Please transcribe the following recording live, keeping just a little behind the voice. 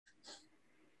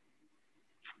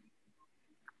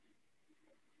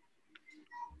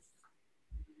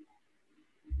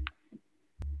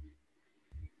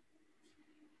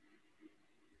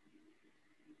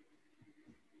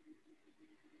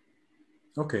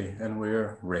Okay, and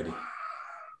we're ready.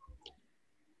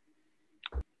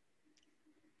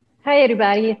 Hi,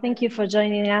 everybody. Thank you for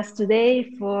joining us today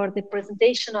for the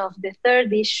presentation of the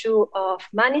third issue of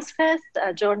Manifest,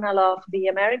 a journal of the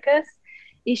Americas,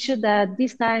 issue that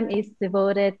this time is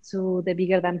devoted to the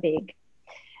bigger than big.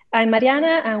 I'm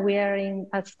Mariana, and we are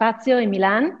at Spazio in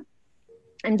Milan.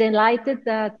 I'm delighted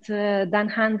that Dan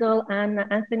Handel and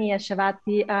Anthony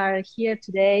Acciavatti are here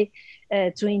today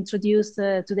to introduce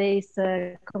today's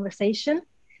conversation.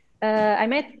 I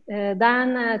met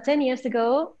Dan 10 years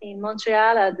ago in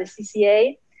Montreal at the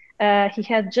CCA. He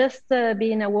had just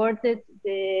been awarded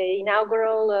the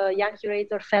inaugural Young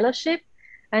Curator Fellowship,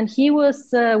 and he was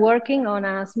working on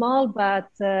a small but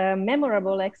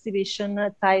memorable exhibition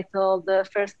titled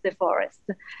First the Forest.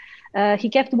 He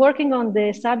kept working on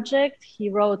the subject, he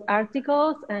wrote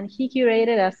articles, and he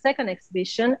curated a second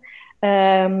exhibition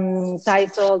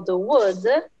titled The Wood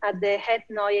at the Het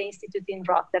Nooijen Institute in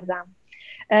Rotterdam.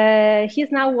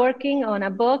 He's now working on a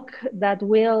book that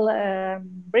will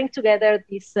bring together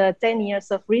these 10 years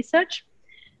of research.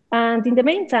 And in the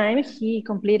meantime, he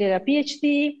completed a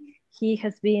PhD. He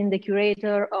has been the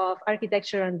curator of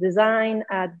architecture and design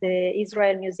at the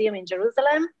Israel Museum in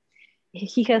Jerusalem.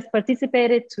 He has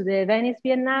participated to the Venice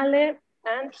Biennale,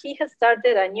 and he has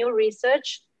started a new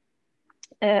research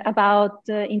about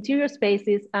interior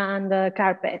spaces and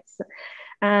carpets.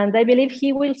 And I believe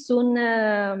he will soon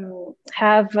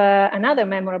have another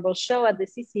memorable show at the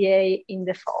CCA in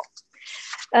the fall.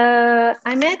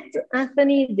 I met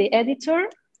Anthony, the editor,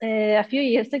 a few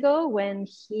years ago when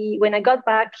I got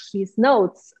back his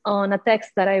notes on a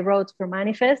text that I wrote for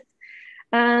Manifest.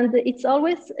 And it's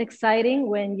always exciting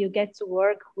when you get to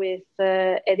work with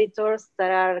editors that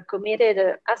are committed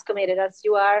as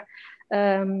you are,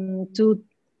 to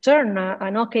turn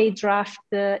an okay draft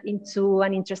into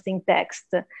an interesting text.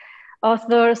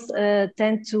 Authors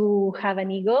tend to have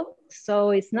an ego,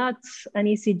 so it's not an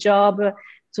easy job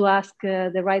to ask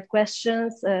the right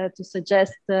questions, to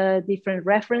suggest different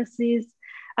references,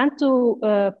 and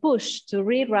to push to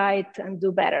rewrite and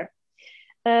do better.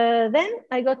 Then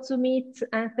I got to meet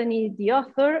Anthony, the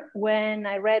author, when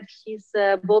I read his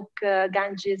book,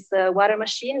 Ganges Water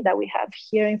Machine, that we have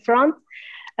here in front.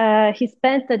 He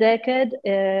spent a decade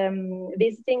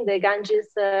visiting the Ganges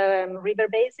river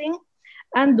basin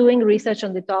and doing research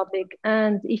on the topic.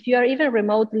 And if you are even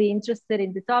remotely interested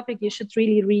in the topic, you should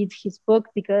really read his book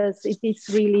because it is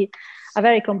really a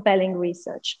very compelling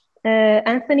research.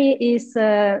 Anthony is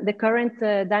the current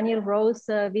Daniel Rose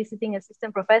visiting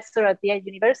assistant professor at Yale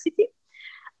University.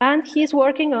 And he's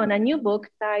working on a new book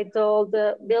titled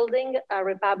Building a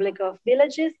Republic of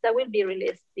Villages that will be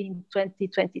released in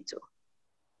 2022.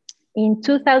 In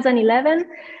 2011,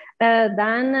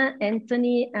 Dan,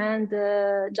 Anthony, and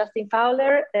Justin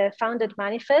Fowler founded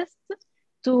Manifest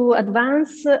to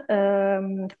advance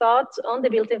thoughts on the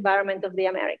built environment of the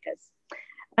Americas.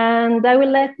 And I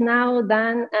will let now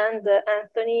Dan and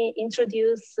Anthony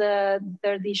introduce the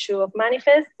third issue of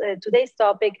Manifest, today's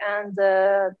topic, and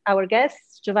our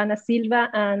guests, Giovanna Silva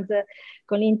and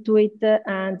Colleen, Tuite,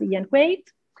 and Ian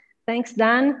Quate. Thanks,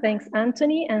 Dan. Thanks,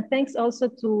 Anthony. And thanks also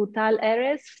to Tal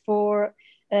Erez for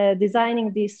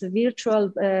designing this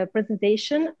virtual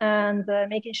presentation and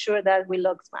making sure that we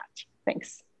look smart.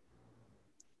 Thanks.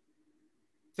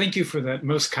 Thank you for that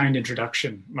most kind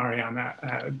introduction, Mariana.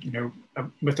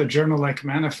 With a journal like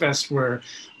Manifest, we're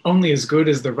only as good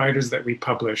as the writers that we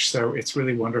publish. So it's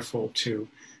really wonderful to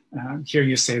hear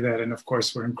you say that. And of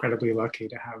course, we're incredibly lucky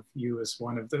to have you as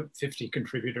one of the 50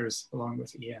 contributors, along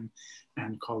with Ian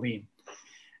and Colleen.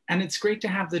 And it's great to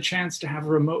have the chance to have a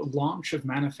remote launch of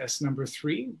Manifest number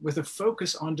 3 with a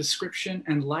focus on description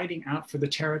and lighting out for the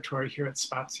territory here at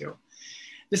Spazio.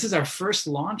 This is our first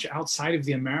launch outside of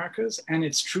the Americas, and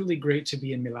it's truly great to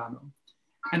be in Milano.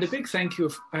 And a big thank you,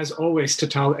 as always, to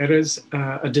Tal Erez,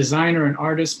 a designer and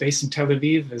artist based in Tel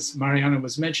Aviv, as Mariana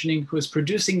was mentioning, who is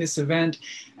producing this event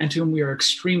and to whom we are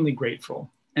extremely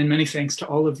grateful. And many thanks to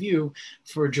all of you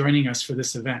for joining us for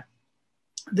this event.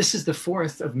 This is the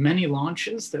fourth of many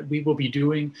launches that we will be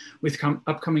doing with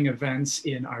upcoming events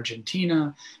in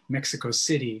Argentina, Mexico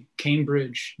City,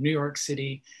 Cambridge, New York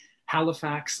City,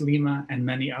 Halifax, Lima, and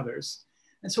many others.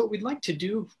 And so what we'd like to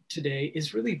do today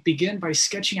is really begin by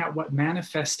sketching out what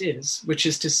Manifest is, which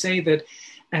is to say that,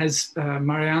 as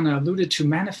Mariana alluded to,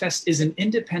 Manifest is an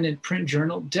independent print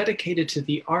journal dedicated to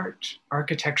the art,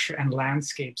 architecture, and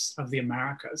landscapes of the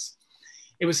Americas.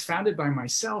 It was founded by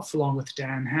myself, along with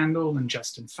Dan Handel and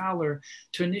Justin Fowler,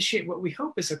 to initiate what we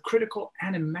hope is a critical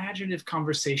and imaginative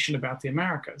conversation about the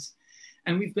Americas.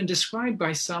 And we've been described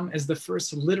by some as the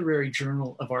first literary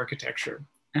journal of architecture.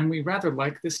 And we rather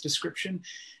like this description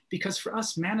because for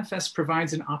us, Manifest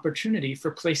provides an opportunity for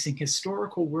placing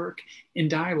historical work in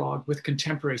dialogue with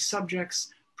contemporary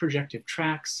subjects, projective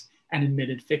tracks, and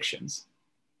admitted fictions.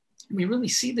 We really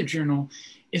see the journal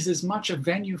is as much a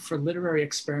venue for literary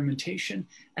experimentation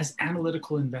as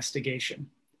analytical investigation.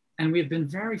 And we have been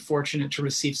very fortunate to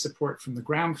receive support from the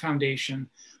Graham Foundation,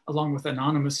 along with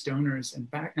anonymous donors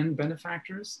and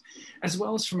benefactors, as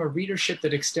well as from a readership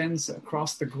that extends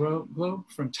across the globe,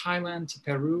 from Thailand to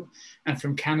Peru, and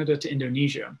from Canada to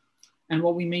Indonesia. And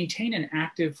while we maintain an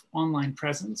active online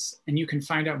presence, and you can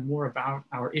find out more about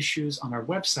our issues on our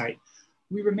website,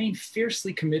 we remain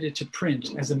fiercely committed to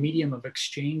print as a medium of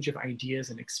exchange of ideas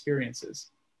and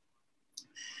experiences.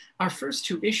 Our first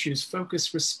two issues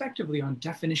focus respectively on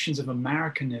definitions of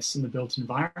Americanness in the built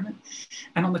environment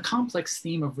and on the complex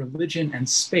theme of religion and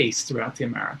space throughout the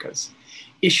Americas.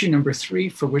 Issue number 3,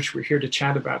 for which we're here to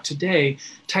chat about today,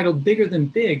 titled Bigger Than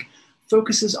Big,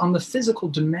 focuses on the physical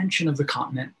dimension of the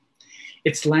continent,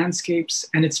 its landscapes,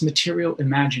 and its material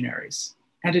imaginaries.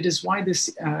 And it is why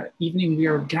this evening we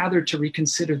are gathered to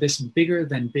reconsider this bigger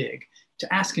than big,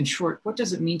 to ask in short, what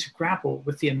does it mean to grapple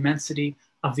with the immensity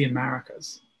of the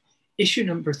Americas? Issue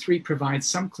number 3 provides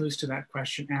some clues to that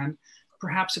question and,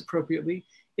 perhaps appropriately,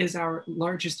 is our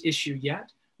largest issue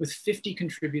yet, with 50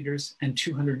 contributors and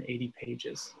 280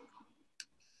 pages.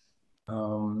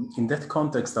 In that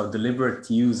context, our deliberate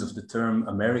use of the term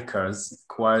Americas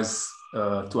acquires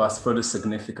to us further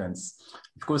significance.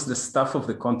 Of course, the stuff of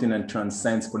the continent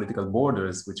transcends political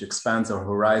borders, which expands our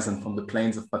horizon from the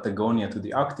plains of Patagonia to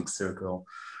the Arctic Circle.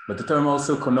 But the term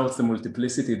also connotes the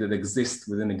multiplicity that exists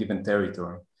within a given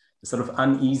territory. The sort of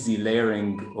uneasy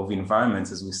layering of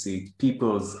environments, as we see,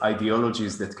 peoples,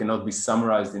 ideologies that cannot be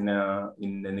summarized in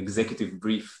an executive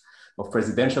brief of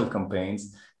presidential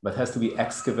campaigns, but has to be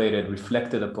excavated,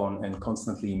 reflected upon, and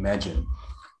constantly imagined.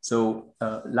 So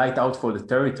Light Out for the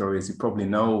Territory, as you probably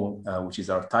know, which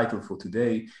is our title for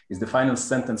today, is the final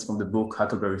sentence from the book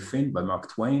Huckleberry Finn by Mark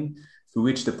Twain, through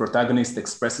which the protagonist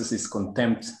expresses his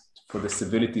contempt for the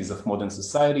civilities of modern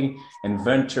society and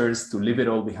ventures to leave it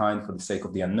all behind for the sake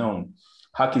of the unknown.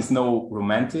 Huck is no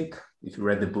romantic. If you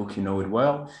read the book, you know it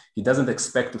well. He doesn't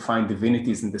expect to find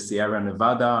divinities in the Sierra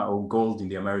Nevada or gold in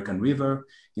the American River.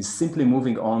 He's simply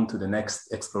moving on to the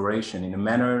next exploration in a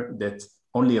manner that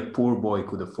only a poor boy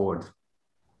could afford.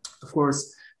 Of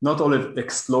course, not all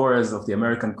explorers of the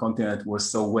American continent were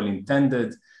so well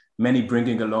intended, many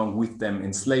bringing along with them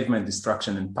enslavement,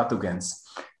 destruction, and pathogens.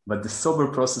 But the sober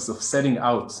process of setting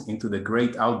out into the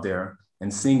great out there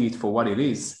and seeing it for what it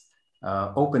is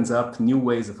opens up new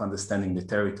ways of understanding the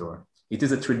territory. It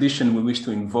is a tradition we wish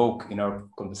to invoke in our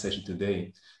conversation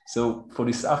today. So for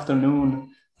this afternoon,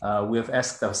 we have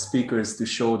asked our speakers to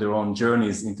show their own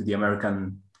journeys into the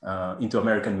American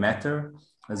matter,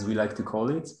 as we like to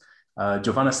call it.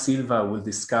 Giovanna Silva will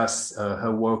discuss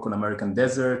her work on American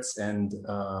deserts and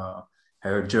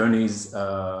her journeys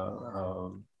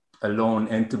alone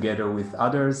and together with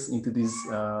others into these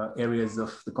areas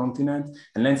of the continent.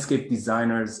 And landscape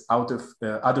designers out of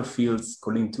other fields,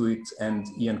 Colleen Tuite and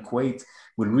Quate,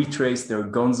 will retrace their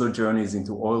gonzo journeys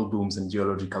into oil booms and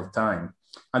geological time.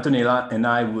 Anthony and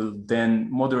I will then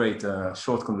moderate a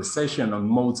short conversation on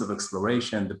modes of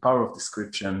exploration, the power of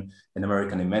description, and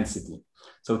American immensity.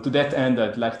 So to that end,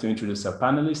 I'd like to introduce our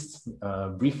panelists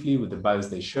briefly with the bios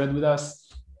they shared with us.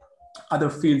 Other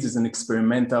Fields is an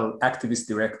experimental,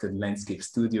 activist-directed landscape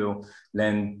studio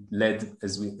led,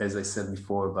 as I said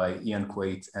before, by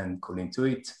Quate and Colleen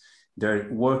Tuite. Their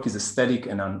work is aesthetic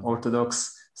and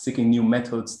unorthodox, seeking new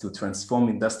methods to transform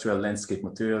industrial landscape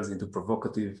materials into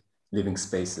provocative living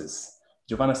spaces.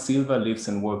 Giovanna Silva lives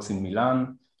and works in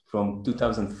Milan. From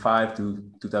 2005 to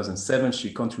 2007,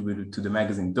 she contributed to the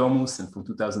magazine Domus, and from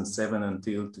 2007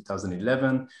 until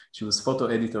 2011, she was photo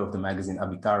editor of the magazine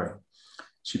Abitare.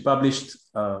 She published,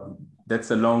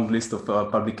 that's a long list of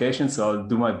publications, so I'll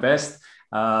do my best.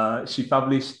 She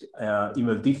published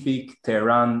Imeldific,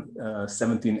 Tehran,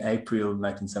 17 April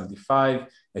 1975,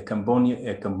 a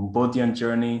Cambodian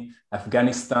Journey,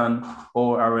 Afghanistan,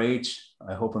 ORH,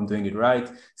 I hope I'm doing it right,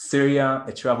 Syria,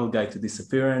 A Travel Guide to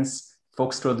Disappearance,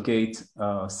 Foxtrot Gate,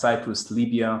 Cyprus,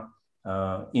 Libya,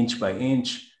 Inch by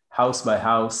Inch, House by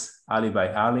House, Alley by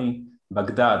Alley,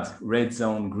 Baghdad, Red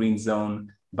Zone, Green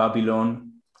Zone, Babylon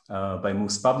by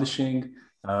Moose Publishing,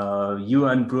 You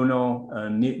and Bruno,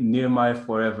 Niemeyer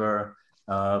Forever,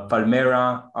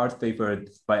 Palmera, Art Paper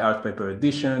by Art Paper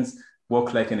Editions,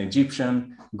 Walk Like an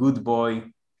Egyptian, Good Boy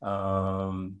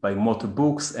by Motor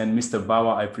Books, and Mr.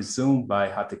 Bawa, I presume, by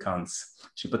Hatekans.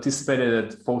 She participated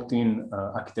at 14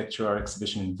 architectural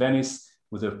exhibition in Venice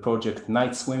with her project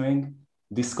Night Swimming,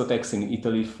 discotheques in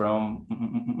Italy from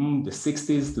the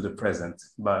 60s to the present,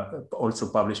 but also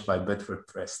published by Bedford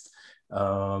Press.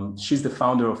 She's the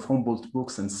founder of Humboldt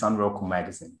Books and San Rocco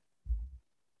magazine.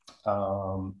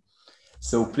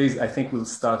 So please, I think we'll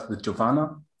start with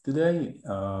Giovanna today,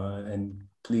 and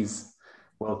please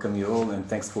welcome you all, and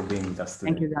thanks for being with us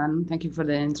today. Thank you, Dan. Thank you for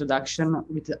the introduction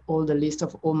with all the list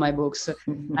of all my books.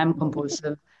 I'm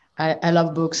compulsive. I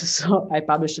love books, so I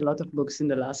published a lot of books in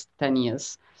the last 10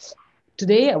 years.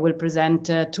 Today, I will present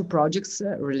two projects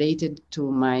related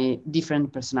to my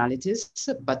different personalities,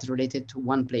 but related to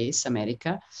one place,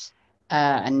 America.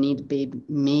 I need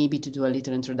maybe to do a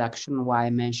little introduction why I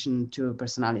mentioned two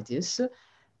personalities.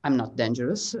 I'm not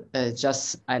dangerous,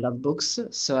 just I love books.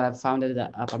 So I founded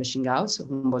a publishing house,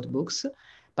 Humboldt Books,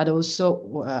 but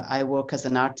also I work as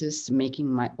an artist making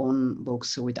my own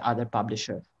books with other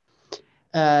publishers.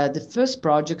 The first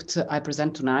project I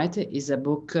present tonight is a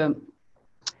book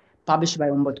published by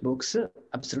Humboldt Books.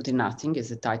 Absolutely Nothing is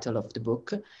the title of the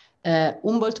book.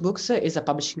 Humboldt Books is a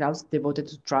publishing house devoted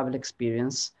to travel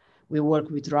experience. We work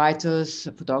with writers,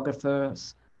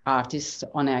 photographers, artists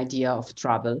on the idea of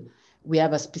travel. We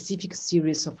have a specific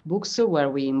series of books where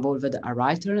we involved a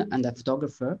writer and a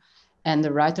photographer, and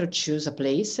the writer chooses a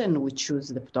place and we choose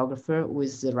the photographer who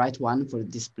is the right one for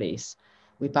this place.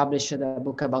 We published a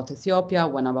book about Ethiopia,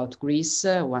 one about Greece,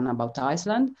 one about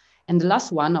Iceland, and the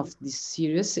last one of this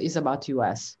series is about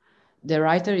US. The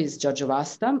writer is Giorgio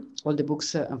Vasta. All the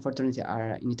books, unfortunately,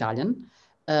 are in Italian.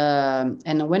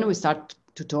 And when we start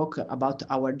to talk about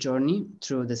our journey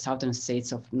through the southern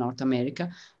states of North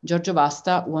America, Giorgio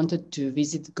Vasta wanted to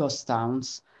visit ghost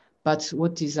towns. But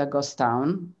what is a ghost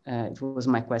town? It was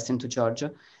my question to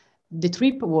Giorgio. The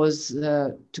trip was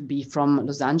to be from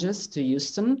Los Angeles to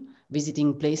Houston,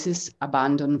 visiting places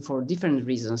abandoned for different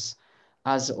reasons,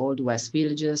 as Old West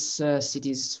villages,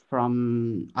 cities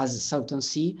as Salton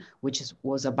Sea, which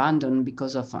was abandoned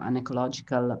because of an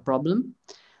ecological problem.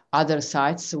 Other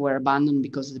sites were abandoned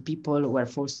because the people were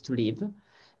forced to leave.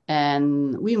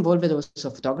 And we involved also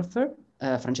a photographer,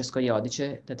 Francesco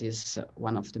Iodice, that is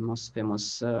one of the most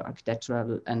famous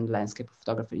architectural and landscape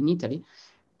photographer in Italy.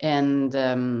 And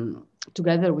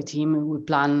together with him, we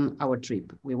planned our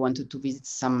trip. We wanted to visit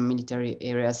some military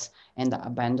areas and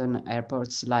abandoned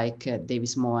airports like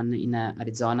Davis Mohan in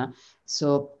Arizona.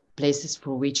 So places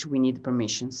for which we need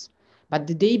permissions. But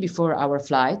the day before our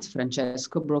flight,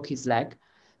 Francesco broke his leg.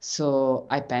 So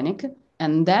I panicked.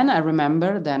 And then I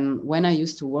remember then when I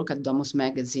used to work at Domus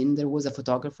magazine, there was a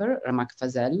photographer, Ramak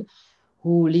Fazel,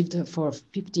 who lived for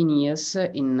 15 years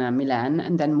in Milan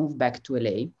and then moved back to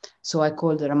LA. So I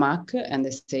called Ramak and I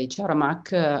said, "Ciao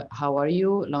Ramak, how are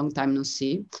you? Long time no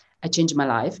see." I changed my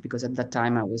life because at that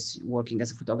time I was working as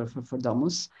a photographer for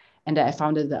Domus, and I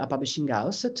founded a publishing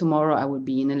house. Tomorrow I will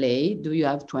be in LA. Do you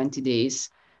have 20 days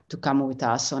to come with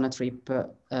us on a trip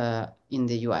in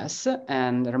the US?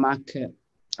 And Ramak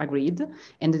agreed.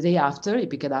 And the day after, he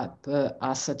picked up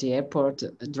us at the airport,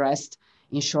 dressed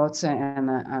in shorts and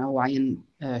a Hawaiian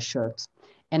shirt.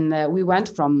 And we went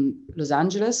from Los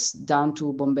Angeles down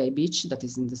to Bombay Beach, that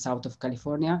is in the south of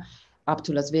California, up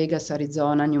to Las Vegas,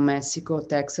 Arizona, New Mexico,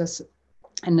 Texas.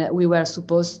 And we were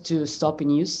supposed to stop in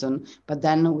Houston, but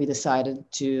then we decided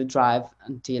to drive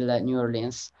until New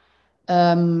Orleans.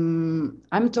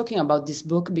 I'm talking about this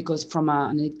book because from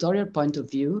an editorial point of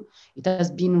view, it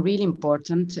has been really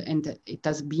important and it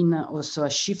has been also a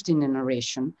shift in the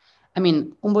narration. I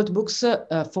mean, Humboldt Books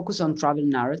focus on travel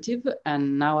narrative,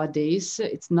 and nowadays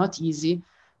it's not easy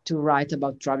to write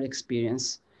about travel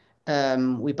experience.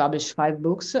 We published 5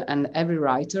 books and every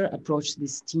writer approached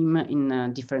this theme in a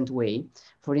different way.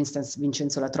 For instance,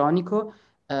 Vincenzo Latronico,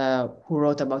 who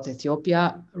wrote about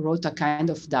Ethiopia, wrote a kind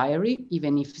of diary,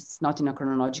 even if it's not in a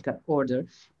chronological order,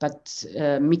 but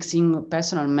mixing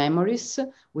personal memories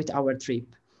with our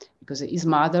trip. Because his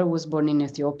mother was born in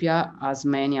Ethiopia, as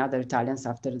many other Italians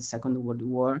after the Second World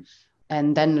War,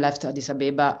 and then left Addis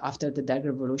Ababa after the Dark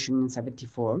Revolution in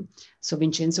 1974. So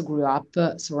Vincenzo grew up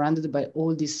surrounded by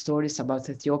all these stories about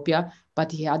Ethiopia,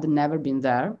 but he had never been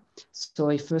there. So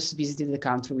he first visited the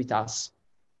country with us.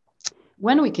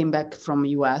 When we came back from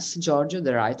US, Giorgio,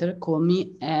 the writer, called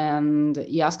me and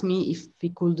he asked me if he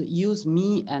could use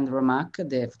me and Ramak,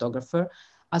 the photographer,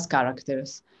 as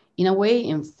characters. In a way,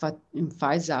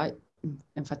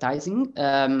 emphasizing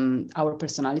our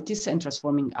personalities and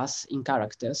transforming us in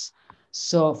characters.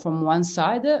 So from one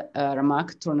side,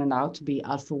 Ramak turned out to be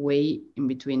halfway in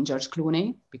between George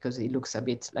Clooney, because he looks a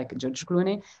bit like George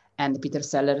Clooney, and Peter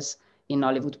Sellers in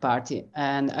Hollywood Party.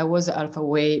 And I was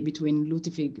halfway between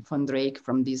Ludwig von Drake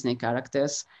from Disney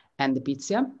characters and the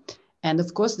Pizia. And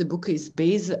of course, the book is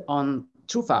based on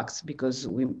true facts because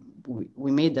we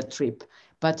we made that trip,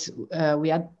 but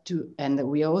we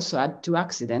also had 2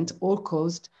 accidents, all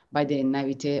caused by the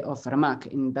naivete of Remarque.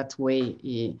 In that way,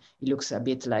 he looks a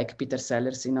bit like Peter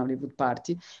Sellers in Hollywood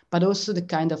Party, but also the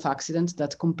kind of accident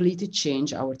that completely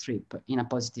changed our trip in a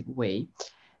positive way.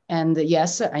 And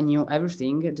yes, I knew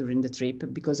everything during the trip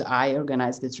because I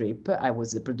organized the trip. I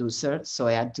was the producer, so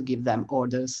I had to give them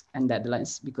orders and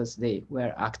deadlines because they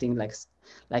were acting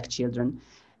like children.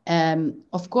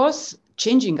 Of course,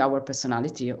 changing our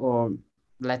personality or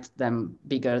let them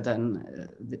bigger than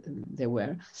they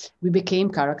were, we became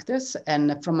characters.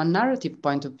 And from a narrative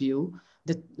point of view,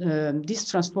 this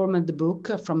transformed the book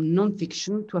from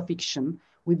non-fiction to a fiction.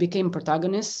 We became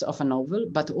protagonists of a novel,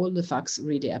 but all the facts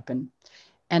really happened.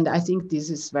 And I think this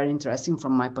is very interesting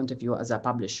from my point of view as a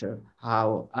publisher,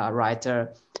 how a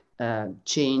writer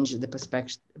changed the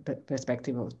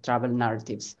perspective of travel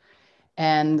narratives.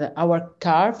 And our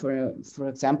car, for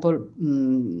example,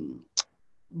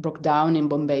 broke down in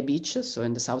Bombay Beach, so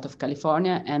in the south of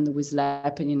California, and we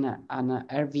slept in an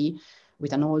RV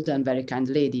with an old and very kind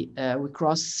lady. We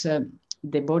crossed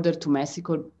the border to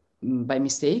Mexico by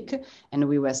mistake, and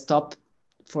we were stopped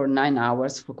for 9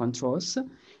 hours for controls.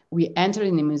 We entered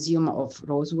in the Museum of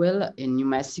Roswell in New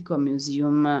Mexico, a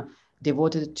museum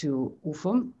devoted to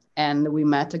UFO, and we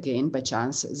met again by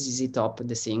chance ZZ Top,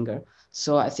 the singer.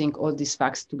 So I think all these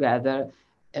facts together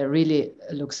really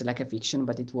looks like a fiction,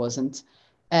 but it wasn't.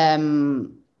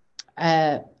 I'm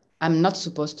not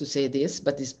supposed to say this,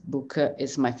 but this book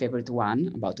is my favorite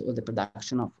one about all the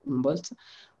production of Humboldt.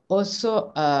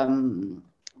 Also,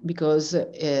 because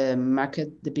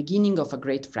marked the beginning of a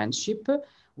great friendship.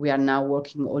 We are now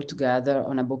working all together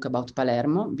on a book about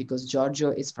Palermo because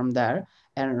Giorgio is from there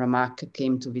and Remarque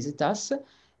came to visit us.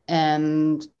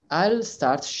 And I'll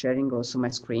start sharing also my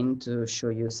screen to show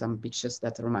you some pictures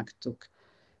that Remarque took.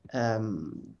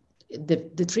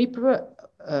 The trip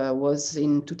was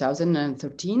in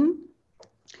 2013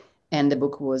 and the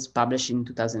book was published in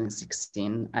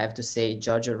 2016. I have to say,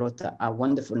 Giorgio wrote a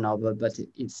wonderful novel, but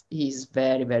he's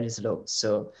very, very slow.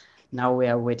 So now we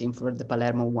are waiting for the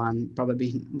Palermo one, probably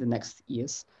in the next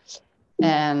years.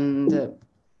 And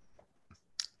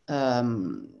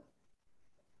 1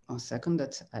 second,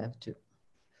 that I have to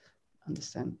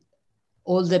understand.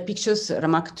 All the pictures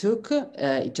Remarque took,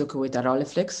 he took with a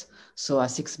Rolleiflex, so a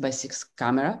 6x6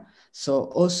 camera. So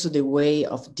also the way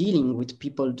of dealing with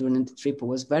people during the trip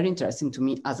was very interesting to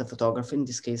me as a photographer, in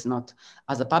this case, not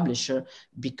as a publisher,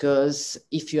 because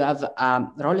if you have a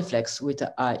Rolleiflex with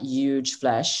a huge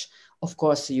flash, of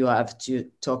course, you have to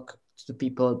talk to the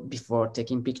people before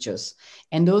taking pictures.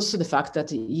 And also the fact that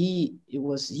he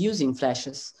was using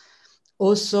flashes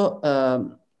also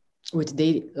with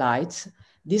daylight.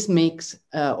 This makes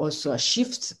also a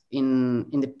shift in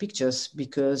the pictures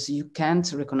because you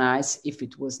can't recognize if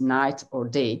it was night or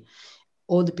day.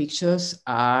 All the pictures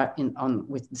are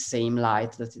with the same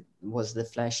light that it was the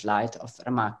flashlight of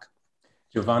Remarque.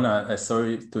 Giovanna,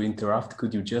 sorry to interrupt.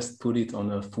 Could you just put it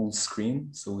on a full screen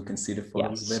so we can see the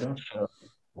photos better?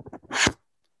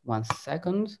 1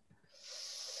 second.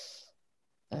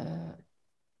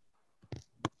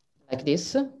 Like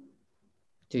this.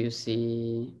 Do you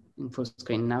see in full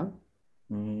screen now?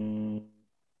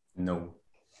 No.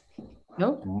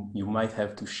 No? You might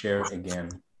have to share again.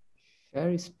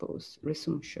 Share is post.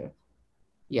 Resume share.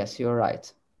 Yes, you're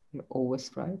right. You're always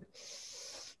right.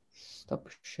 Stop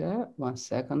share. 1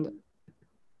 second.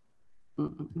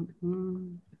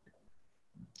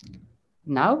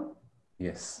 Now?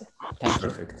 Yes.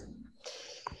 Perfect.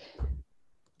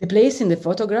 The places in the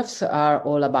photographs are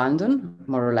all abandoned,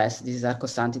 more or less. This is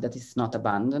Arcosanti that is not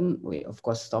abandoned. We, of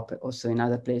course, stop also in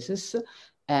other places.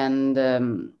 And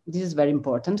this is very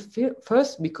important.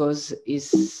 First, because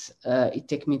it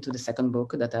takes me to the second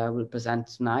book that I will present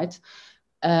tonight.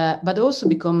 But also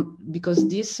because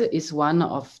this is one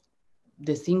of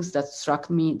the things that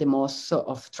struck me the most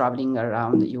of traveling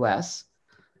around the US.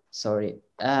 Sorry.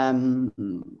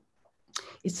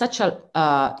 It's such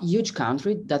a huge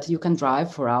country that you can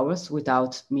drive for hours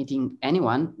without meeting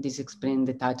anyone. This explains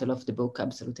the title of the book,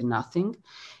 Absolutely Nothing.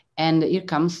 And here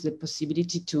comes the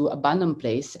possibility to abandon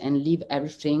place and leave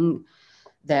everything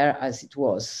there as it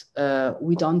was.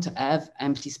 We don't have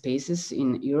empty spaces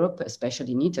in Europe,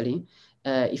 especially in Italy.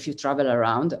 If you travel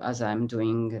around, as I'm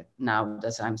doing now,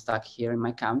 as I'm stuck here in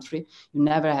my country, you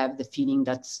never have the feeling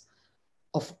that's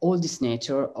of all this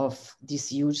nature of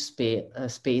this huge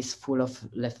space full of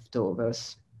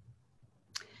leftovers.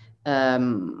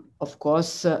 Of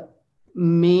course,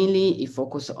 mainly it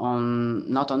focus on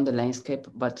not on the landscape,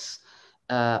 but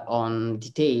on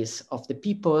details of the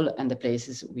people and the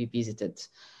places we visited.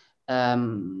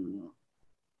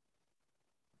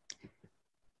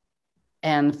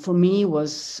 And for me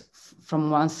was from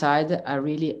one side a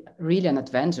really an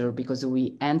adventure, because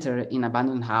we enter in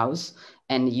abandoned house,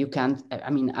 and you can't, I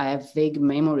mean, I have vague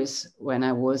memories when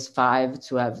I was 5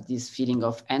 to have this feeling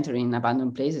of entering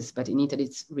abandoned places, but in Italy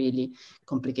it's really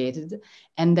complicated.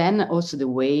 And then also the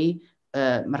way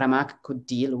Ramak could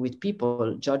deal with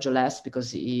people. Giorgio less,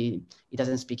 because he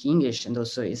doesn't speak English, and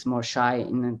also is more shy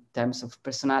in terms of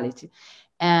personality.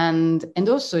 And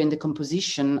also in the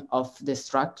composition of the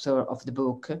structure of the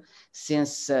book,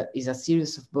 since it's a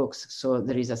series of books, so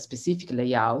there is a specific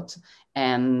layout,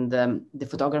 and the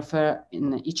photographer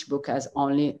in each book has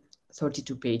only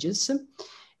 32 pages.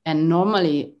 And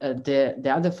normally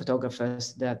the other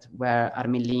photographers that were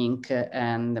Armin Link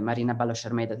and Marina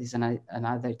Ballo-Charmé, that is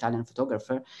another Italian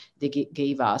photographer, they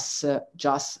gave us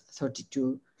just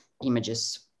 32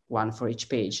 images, one for each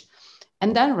page.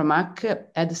 And then Ramak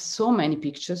had so many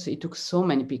pictures, he took so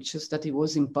many pictures that it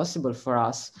was impossible for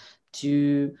us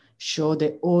to show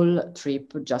the whole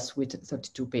trip just with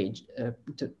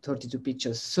 32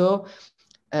 pictures. So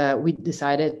we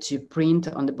decided to print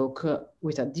on the book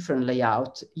with a different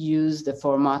layout, use the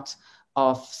format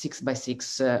of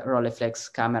 6x6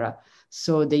 Rolleiflex camera.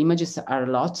 So the images are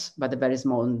a lot, but a very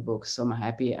small in the book. So I'm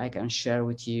happy I can share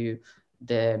with you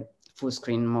the full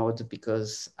screen mode,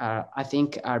 because I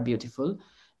think are beautiful.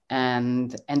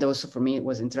 And also for me, it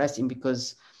was interesting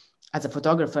because as a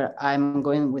photographer, I'm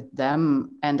going with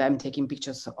them and I'm taking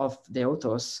pictures of the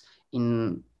authors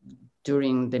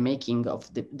during the making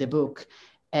of the book.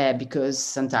 Because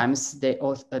sometimes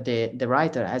the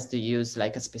writer has to use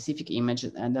like a specific image,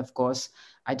 and of course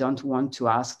I don't want to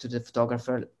ask to the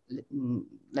photographer,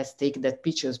 let's take that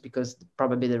pictures, because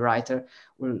probably the writer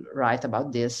will write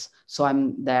about this. So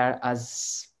I'm there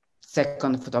as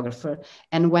second photographer.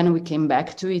 And when we came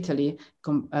back to Italy,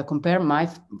 compare my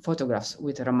photographs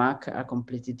with Ramak are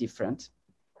completely different.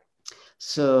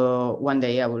 So one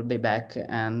day I will be back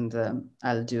and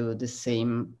I'll do the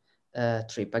same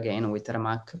trip again with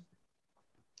Ramak.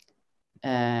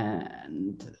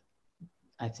 And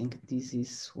I think this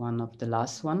is one of the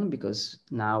last one, because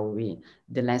now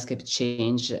the landscape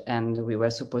changed and we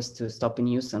were supposed to stop in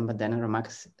Houston, but then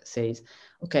Ramak says,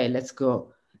 okay, let's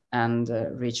go and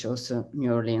reach also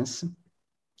New Orleans.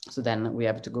 So then we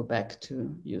have to go back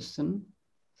to Houston.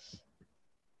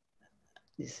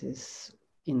 This is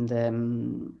in the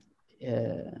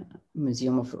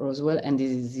Museum of Roswell, and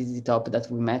this is the top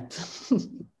that we met.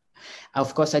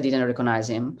 Of course, I didn't recognize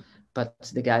him,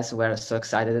 but the guys were so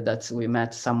excited that we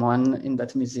met someone in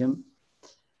that museum.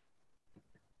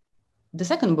 The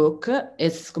second book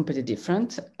is completely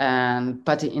different,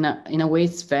 but in a way,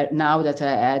 it's fair. Now that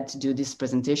I had to do this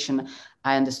presentation,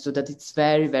 I understood that it's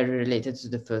very, very related to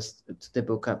the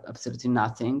book. Absolutely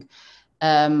nothing.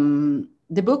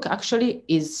 The book actually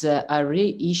is a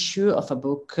reissue of a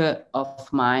book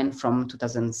of mine from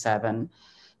 2007.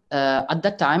 At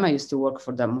that time, I used to work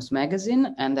for Damos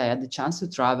magazine, and I had the chance to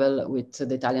travel with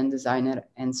the Italian designer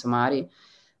Enzo Mari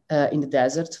in the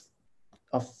desert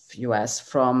of US,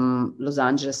 from Los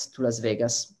Angeles to Las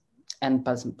Vegas and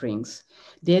Palm Springs.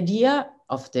 The idea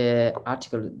of the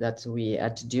article that we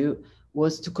had to do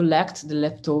was to collect the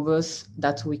leftovers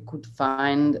that we could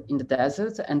find in the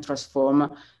desert and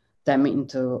transform them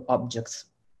into objects.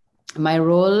 My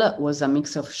role was a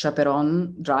mix of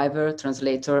chaperone, driver,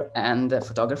 translator, and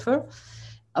photographer.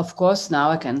 Of course, now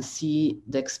I can see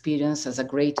the experience as a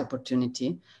great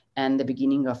opportunity and the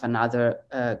beginning of another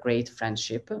great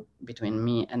friendship between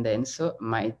me and Enzo.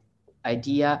 My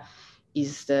idea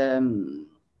is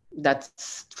that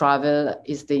travel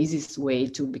is the easiest way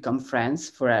to become friends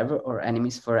forever or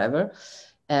enemies forever.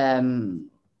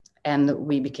 And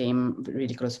we became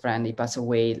really close friends. He passed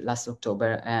away last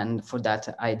October, and for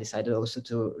that I decided also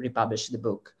to republish the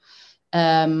book.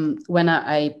 When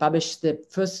I published the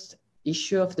first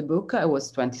issue of the book, I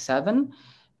was 27.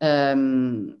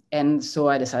 And so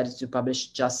I decided to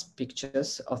publish just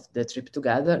pictures of the trip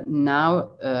together.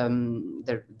 Now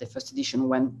the first edition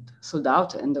went sold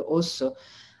out, and also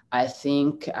I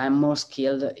think I'm more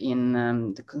skilled in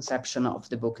the conception of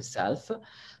the book itself.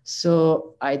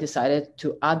 So I decided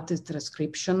to add the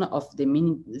transcription of the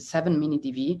 7 mini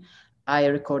DV I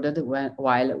recorded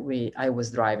while I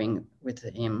was driving with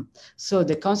him. So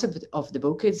the concept of the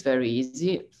book is very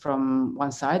easy. From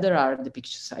one side, there are the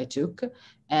pictures I took,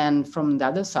 and from the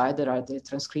other side, there are the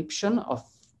transcription of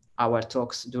our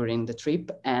talks during the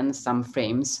trip and some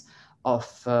frames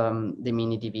of the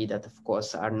mini DV that, of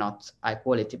course, are not high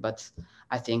quality, but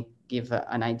I think give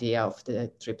an idea of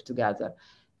the trip together.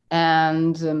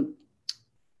 And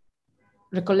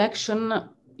recollection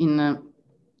in,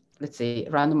 let's say,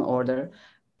 random order.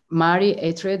 Mari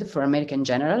hatred for American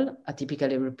general, a typical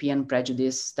European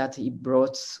prejudice that he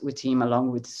brought with him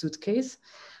along with the suitcase.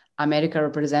 America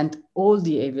represents all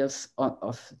the evils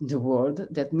of the world.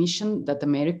 The admission that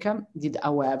America did,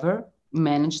 however,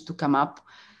 manage to come up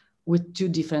with two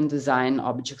different design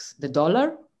objects: the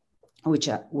dollar, which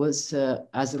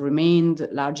has remained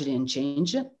largely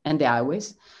unchanged, and the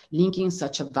highways, linking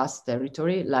such a vast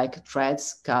territory like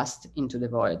threads cast into the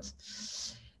void.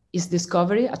 His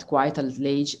discovery at quite a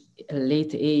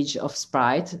late age of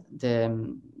Sprite,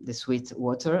 the sweet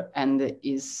water, and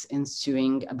his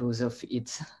ensuing abuse of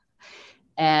it.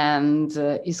 And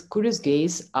his curious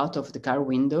gaze out of the car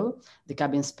window, the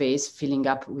cabin space filling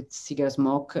up with cigarette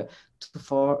smoke to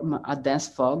form a dense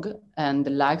fog, and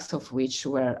the likes of which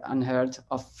were unheard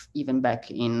of even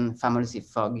back in famously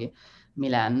foggy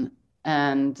Milan.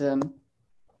 And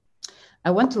I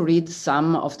want to read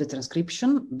some of the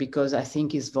transcription because I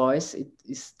think his voice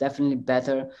is definitely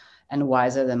better and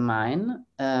wiser than mine.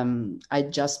 I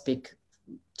just pick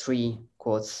 3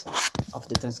 quotes of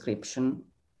the transcription.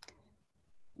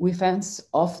 We fence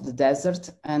off the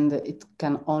desert and it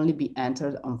can only be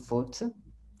entered on foot.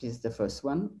 This is the first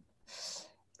one,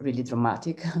 really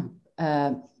dramatic.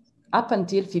 Up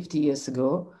until 50 years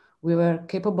ago, we were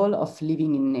capable of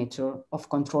living in nature, of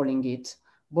controlling it,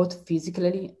 both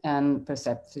physically and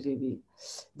perceptively.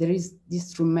 There is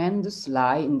this tremendous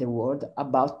lie in the world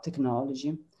about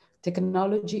technology.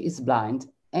 Technology is blind.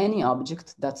 Any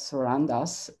object that surrounds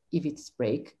us, if it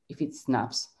breaks, if it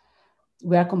snaps,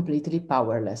 we are completely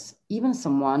powerless. Even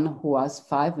someone who has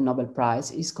 5 Nobel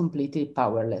Prizes is completely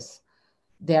powerless.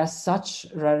 They are such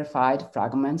rarefied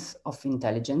fragments of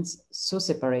intelligence, so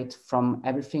separate from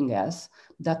everything else,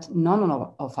 that none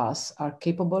of us are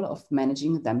capable of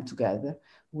managing them together.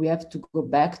 We have to go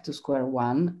back to square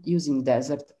one, using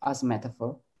desert as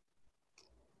metaphor.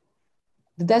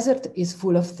 The desert is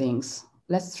full of things.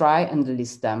 Let's try and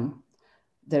list them.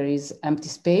 There is empty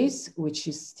space, which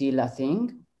is still a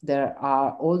thing. There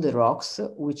are all the rocks,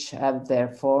 which have their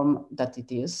form that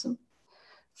it is.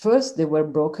 First, they were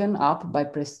broken up by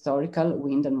prehistorical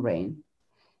wind and rain.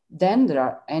 Then there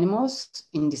are animals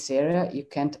in this area. You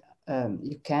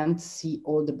can't see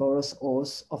all the burrows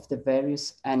holes of the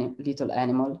various little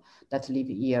animals that live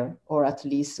here, or at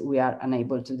least we are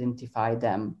unable to identify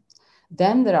them.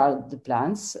 Then there are the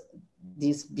plants,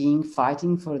 these being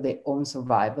fighting for their own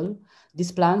survival.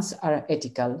 These plants are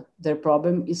ethical. Their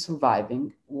problem is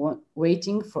surviving,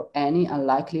 waiting for any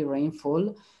unlikely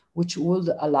rainfall, which would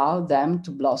allow them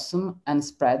to blossom and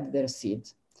spread their seed,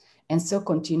 and so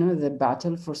continue the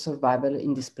battle for survival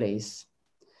in this place.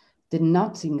 The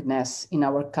nothingness in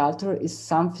our culture is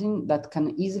something that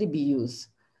can easily be used.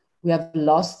 We have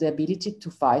lost the ability to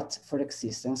fight for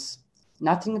existence.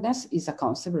 Nothingness is a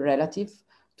concept relative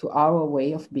to our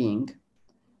way of being.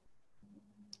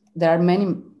 There are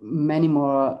many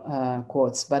more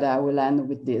quotes, but I will end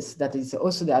with this. That is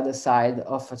also the other side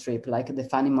of a trip, like the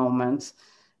funny moment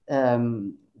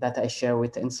that I share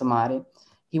with Enzo Mari.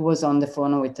 He was on the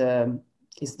phone with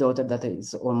his daughter that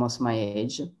is almost my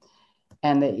age,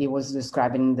 and he was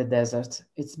describing the desert.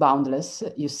 It's boundless.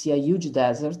 You see a huge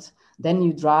desert, then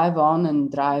you drive on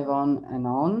and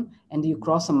on, and you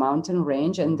cross a mountain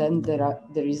range, and then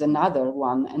there is another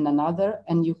one and another,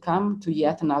 and you come to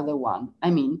yet another one. I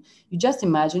mean, you just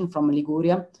imagine from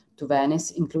Liguria to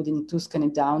Venice, including Tuscany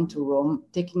down to Rome,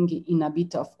 taking in a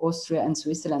bit of Austria and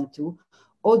Switzerland too,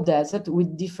 all desert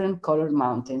with different colored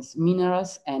mountains,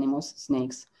 minerals, animals,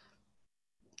 snakes.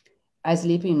 I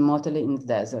sleep in motel in the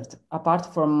desert.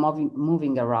 Apart from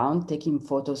moving around, taking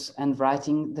photos and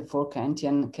writing the 4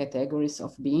 Kantian categories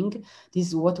of being, this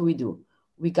is what we do.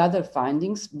 We gather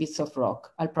findings, bits of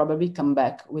rock. I'll probably come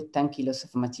back with 10 kilos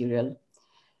of material.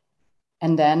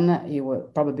 And then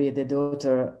probably the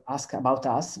daughter asked about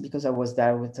us, because I was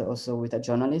there also with a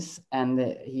journalist,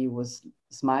 and he was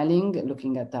smiling,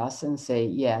 looking at us and say,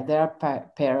 yeah, they are a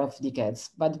pair of dickheads,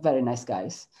 but very nice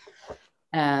guys.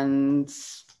 And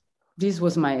this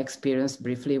was my experience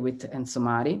briefly with Enzo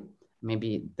Mari.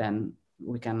 Maybe then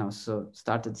we can also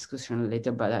start a discussion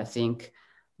later, but I think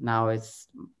now it's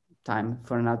time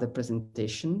for another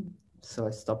presentation. So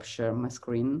I stop sharing my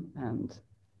screen and...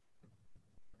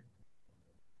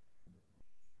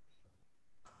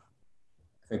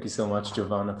 Thank you so much,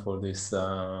 Giovanna, for this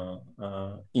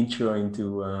intro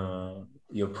into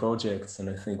your projects. And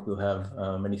I think we'll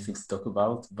have many things to talk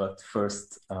about. But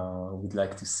first, we'd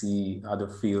like to see other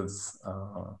fields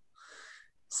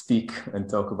speak and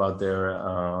talk about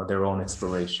their own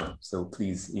exploration. So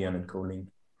please, Ian and Colleen.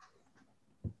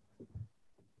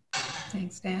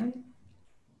 Thanks, Dan.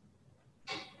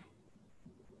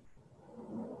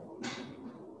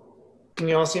 Can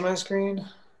you all see my screen?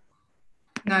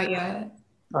 Not yet.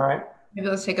 All right. Maybe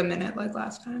let's take a minute like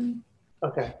last time.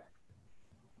 Okay.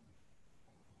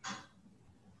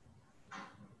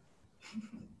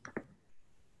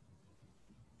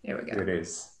 There we go. Here it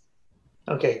is.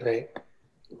 Okay, great.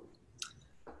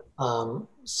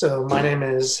 So my name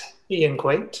is Ian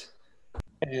Quate,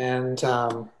 and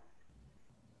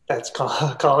that's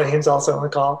Colleen's also on the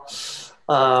call.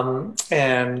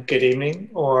 And good evening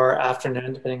or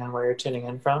afternoon, depending on where you're tuning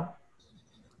in from.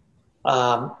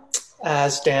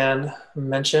 As Dan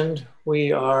mentioned,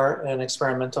 we are an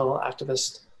experimental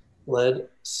activist-led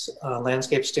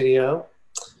landscape studio.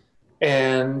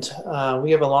 And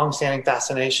we have a long-standing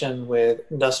fascination with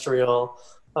industrial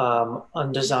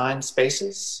undesigned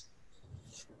spaces,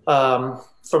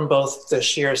 from both the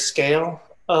sheer scale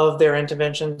of their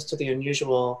interventions to the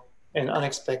unusual and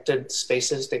unexpected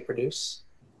spaces they produce.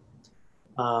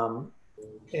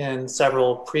 In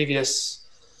several previous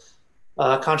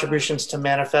contributions to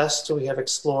Manifest, we have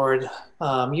explored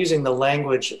using the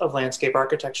language of landscape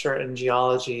architecture and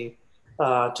geology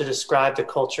to describe the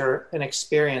culture and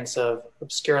experience of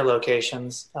obscure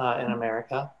locations in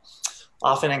America,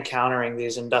 often encountering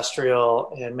these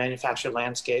industrial and manufactured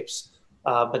landscapes,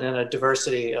 but in a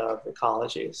diversity of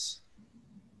ecologies.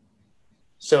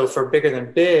 So for Bigger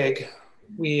Than Big,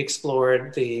 we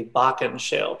explored the Bakken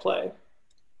shale play.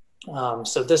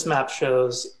 So this map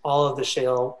shows all of the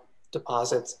shale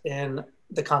deposits in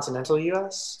the continental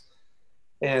US,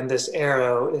 and this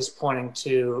arrow is pointing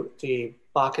to the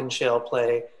Bakken shale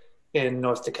play in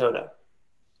North Dakota.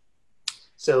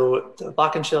 So the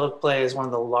Bakken shale play is one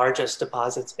of the largest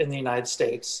deposits in the United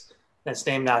States. And it's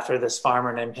named after this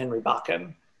farmer named Henry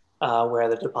Bakken, where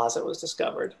the deposit was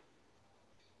discovered.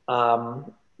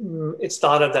 It's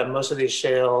thought of that most of these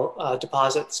shale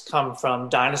deposits come from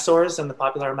dinosaurs in the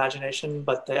popular imagination,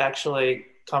 but they actually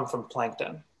come from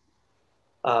plankton.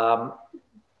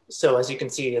 So as you can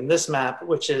see in this map,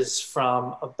 which is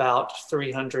from about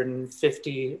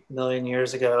 350 million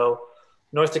years ago,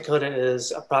 North Dakota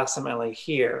is approximately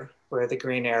here, where the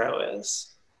green arrow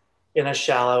is, in a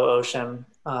shallow ocean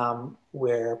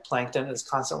where plankton is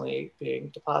constantly being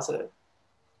deposited.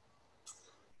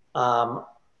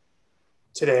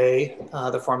 Today,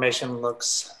 the formation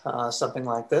looks something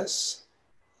like this,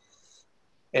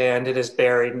 and it is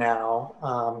buried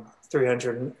now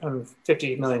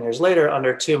 350 million years later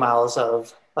under 2 miles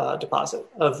of deposit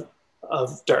of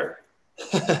dirt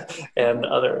and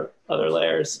other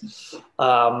layers.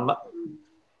 Some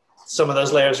of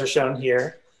those layers are shown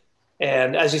here.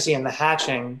 And as you see in the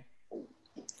hatching,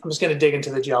 I'm just going to dig into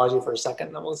the geology for a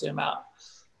second, then we'll zoom out.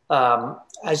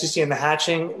 As you see in the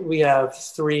hatching, we have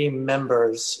 3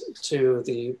 members to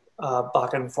the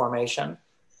Bakken formation.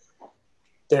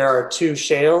 There are 2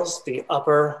 shales, the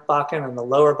upper Bakken and the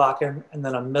lower Bakken, and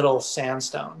then a middle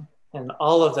sandstone. And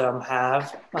all of them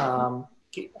have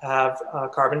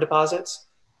carbon deposits,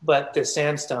 but the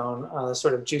sandstone, the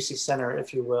sort of juicy center,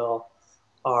 if you will,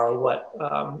 are what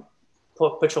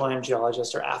petroleum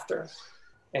geologists are after.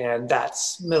 And that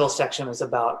middle section is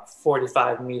about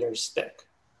 45 meters thick.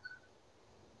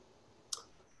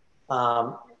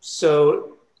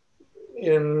 So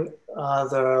in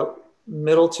the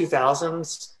middle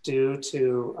 2000s, due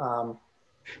to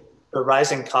the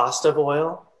rising cost of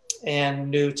oil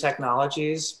and new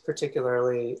technologies,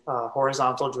 particularly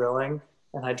horizontal drilling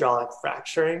and hydraulic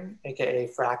fracturing, aka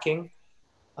fracking,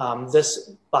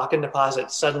 this Bakken deposit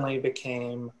suddenly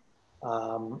became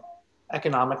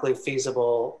economically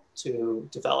feasible to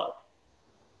develop.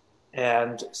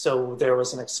 And so there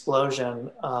was an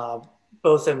explosion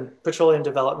both in petroleum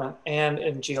development and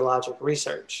in geologic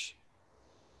research.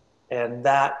 And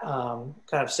that kind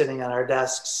of sitting on our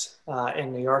desks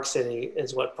in New York City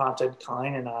is what prompted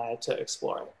Colleen and I to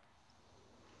explore it.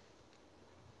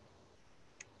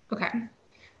 Okay.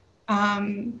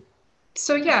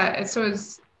 So yeah, so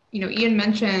as Ian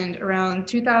mentioned, around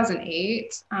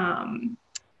 2008,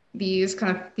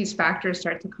 these factors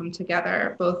start to come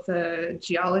together, both the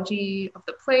geology of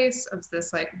the place, of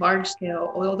this like large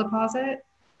scale oil deposit,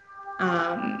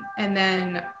 and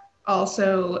then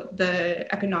also the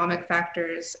economic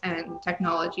factors and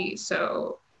technology.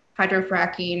 So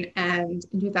hydrofracking, and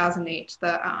in 2008,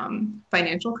 the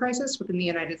financial crisis within the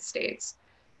United States.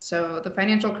 So the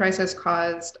financial crisis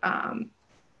caused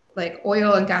like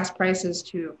oil and gas prices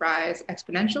to rise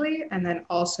exponentially, and then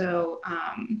also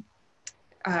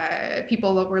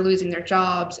people that were losing their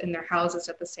jobs and their houses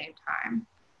at the same time.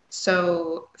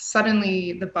 So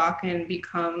suddenly the Bakken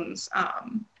becomes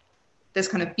this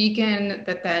kind of beacon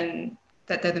that then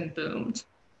boomed.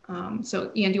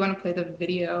 So Ian, do you want to play the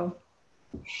video?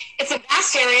 It's a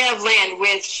vast area of land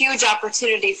with huge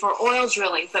opportunity for oil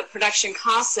drilling, but production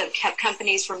costs have kept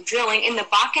companies from drilling in the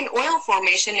Bakken oil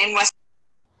formation in West.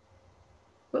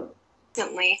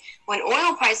 Recently, when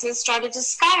oil prices started to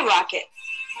skyrocket.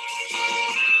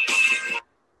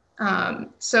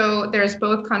 So there's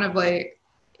both kind of like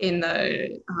in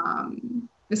the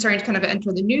starting to kind of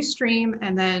enter the news stream,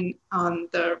 and then on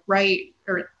the right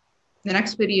or the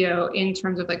next video in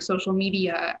terms of like social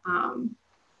media.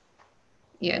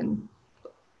 Ian,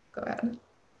 go ahead.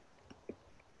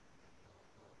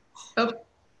 Oh.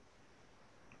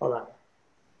 Hold on.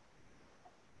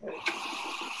 That's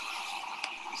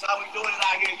how we doing it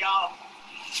out here, y'all.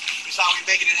 That's how we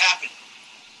making it happen.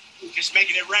 Just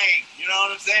making it rain. You know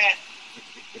what I'm saying?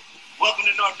 Welcome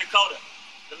to North Dakota,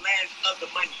 the land of the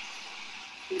money.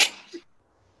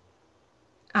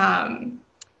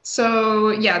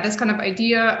 So yeah, this kind of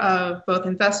idea of both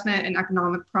investment and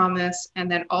economic promise, and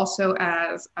then also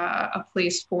as a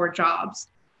place for jobs,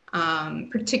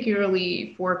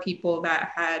 particularly for people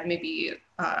that had maybe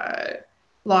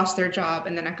lost their job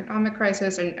in an economic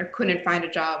crisis or couldn't find a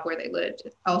job where they lived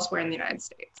elsewhere in the United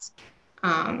States.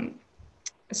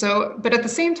 But at the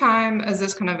same time as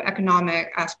this kind of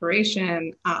economic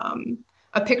aspiration,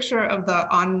 a picture of the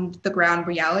on the ground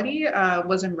reality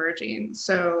was emerging.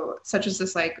 So such as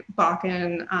this like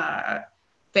Bakken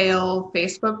fail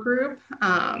Facebook group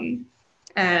and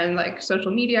like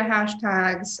social media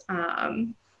hashtags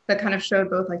that kind of showed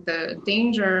both like the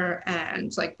danger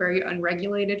and like very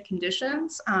unregulated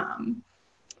conditions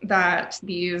that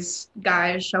these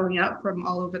guys showing up from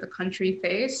all over the country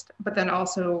faced, but then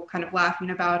also kind of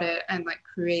laughing about it and like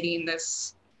creating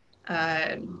this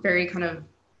very kind of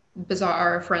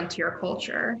bizarre frontier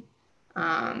culture.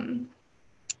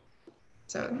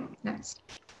 So next.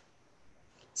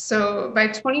 So by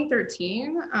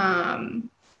 2013,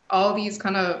 all these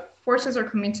kind of forces are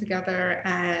coming together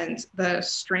and the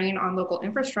strain on local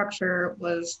infrastructure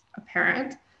was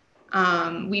apparent.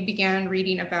 We began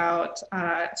reading about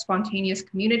spontaneous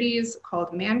communities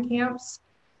called man camps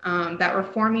that were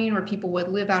forming where people would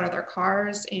live out of their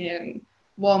cars in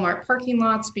Walmart parking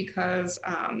lots because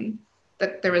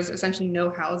that there was essentially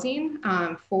no housing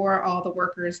for all the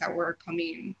workers that were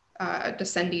coming,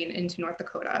 descending into North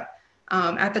Dakota.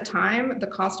 At the time, the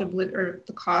cost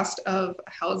of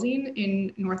housing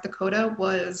in North Dakota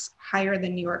was higher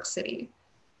than New York City.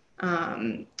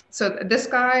 So this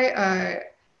guy,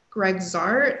 Greg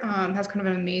Zart, has kind of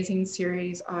an amazing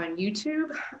series on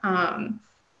YouTube,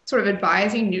 sort of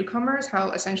advising newcomers how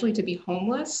essentially to be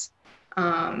homeless.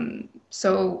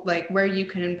 So like where you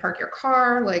can park your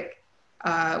car, like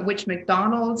which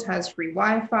McDonald's has free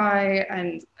Wi-Fi,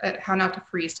 and how not to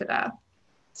freeze to death.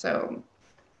 So,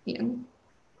 Ian.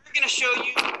 We're going to show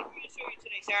you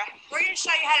today, Sarah. We're going to show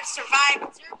you how to survive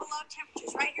at 0 below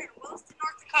temperatures right here in Williston,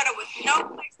 North Dakota, with no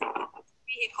place to hook up the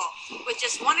vehicle, with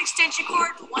just one extension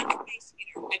cord, one space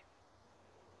heater.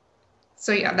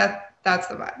 So yeah, that's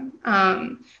the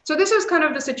vibe. So this was kind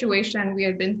of the situation we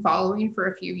had been following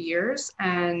for a few years,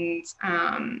 and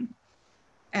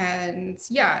in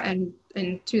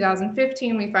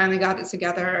 2015 we finally got it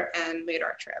together and made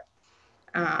our trip.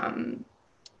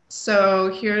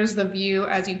 So here's the view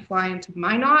as you fly into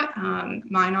Minot.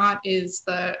 Minot is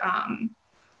the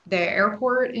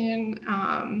airport in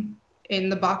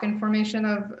the Bakken formation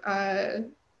of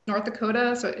North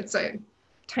Dakota. So it's a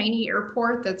tiny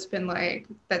airport that's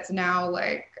now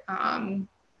like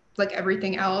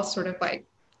everything else, sort of like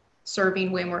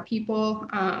serving way more people.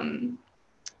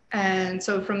 And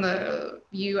so from the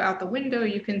view out the window,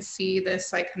 you can see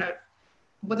this like kind of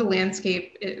what the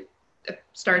landscape it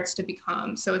starts to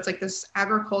become. So it's like this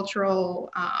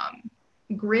agricultural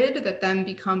grid that then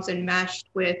becomes enmeshed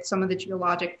with some of the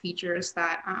geologic features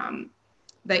that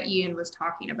that Ian was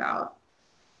talking about.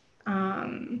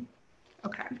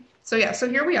 Okay, so yeah, so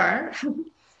here we are.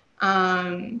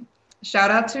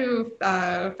 Shout out to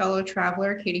fellow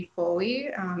traveler Katie Foley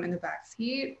in the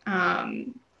backseat.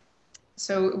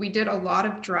 So we did a lot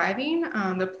of driving.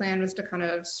 The plan was to kind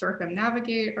of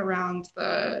circumnavigate around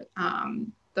the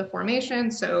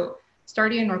formation. So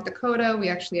starting in North Dakota, we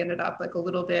actually ended up like a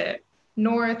little bit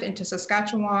north into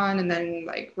Saskatchewan and then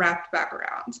like wrapped back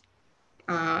around.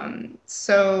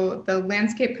 So the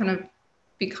landscape kind of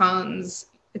becomes,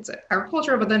 it's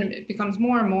agriculture, but then it becomes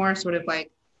more and more sort of like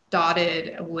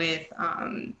dotted with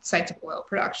sites of oil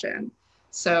production.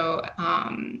 So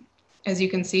as you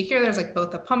can see here, there's like both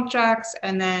the pump jacks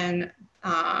and then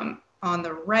on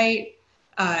the right,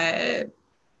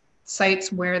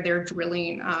 sites where they're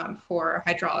drilling for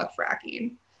hydraulic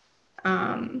fracking.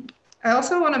 I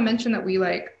also want to mention that we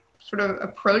like sort of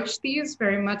approach these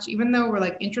very much, even though we're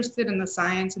like interested in the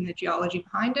science and the geology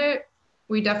behind it,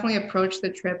 we definitely approach the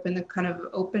trip in a kind of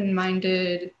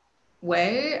open-minded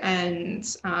way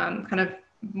and kind of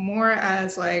more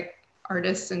as like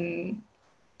artists and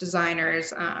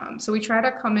designers. So we try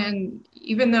to come in,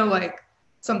 even though like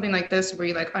something like this where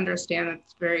you like understand that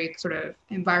it's very sort of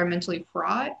environmentally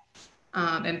fraught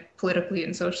and politically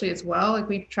and socially as well, like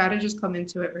we try to just come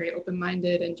into it very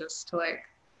open-minded and just to like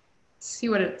see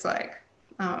what it's like.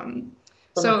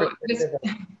 So this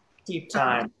deep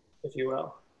time, if you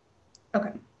will.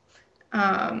 Okay.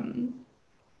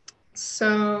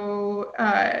 So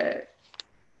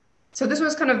this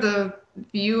was kind of the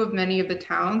view of many of the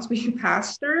towns we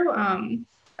passed through.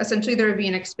 Essentially, they were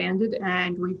being expanded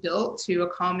and rebuilt to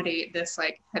accommodate this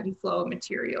like heavy flow of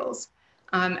materials.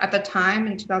 At the time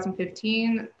in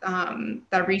 2015,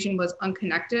 that region was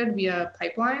unconnected via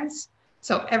pipelines.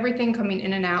 So everything coming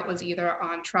in and out was either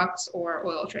on trucks or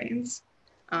oil trains.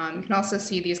 You can also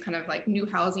see these kind of like new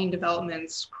housing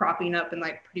developments cropping up in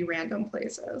like pretty random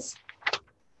places.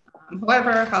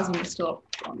 However, housing is still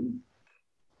growing.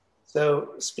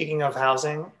 So speaking of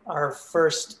housing, our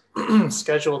first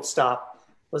scheduled stop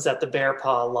was at the Bear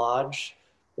Paw Lodge,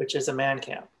 which is a man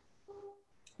camp.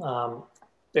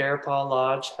 Bear Paw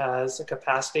Lodge has a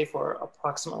capacity for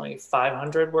approximately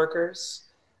 500 workers,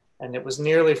 and it was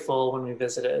nearly full when we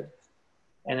visited.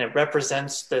 And it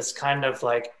represents this kind of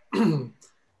like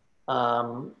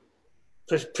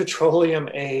petroleum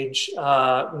age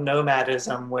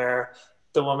nomadism, where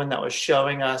the woman that was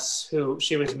showing us who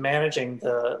she was managing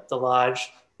the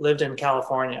lodge lived in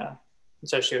California. And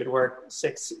so she would work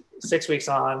six weeks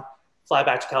on, fly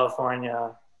back to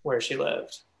California where she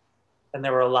lived. And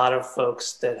there were a lot of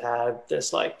folks that had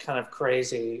this like kind of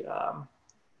crazy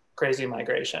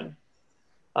migration.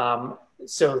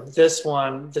 So this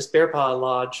Bear Paw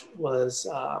Lodge was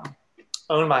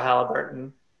owned by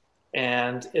Halliburton,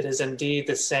 and it is indeed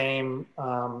the same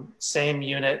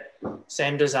unit,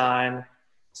 same design,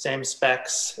 same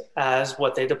specs as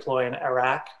what they deploy in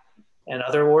Iraq and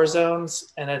other war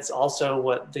zones. And it's also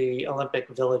what the Olympic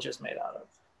Village is made out of.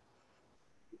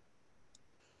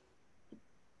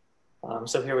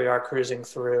 So here we are cruising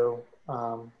through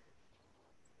some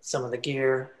of the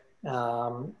gear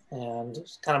and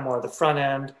kind of more of the front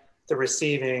end, the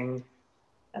receiving,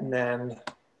 and then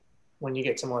when you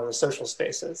get to more of the social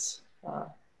spaces,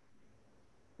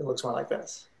 it looks more like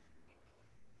this.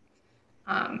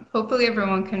 Hopefully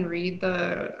everyone can read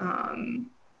the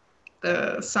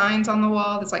signs on the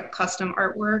wall. There's like custom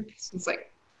artwork. So it's like,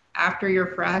 after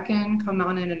you're fracking, come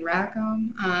on in and rack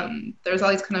them. There's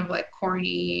all these kind of like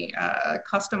corny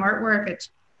custom artwork. It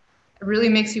really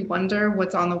makes you wonder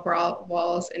what's on the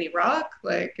walls in Iraq.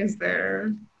 Like, is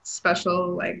there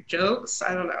special like jokes?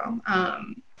 I don't know.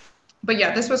 But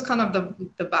yeah, this was kind of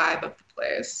the vibe of the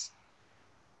place.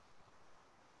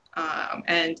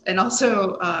 And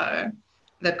also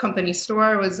the company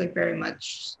store was like very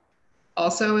much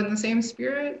also in the same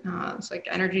spirit. It's like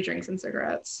energy drinks and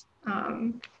cigarettes.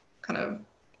 Kind of,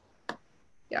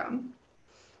 yeah.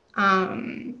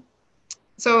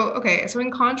 So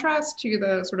in contrast to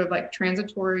the sort of like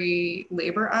transitory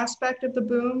labor aspect of the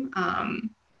boom,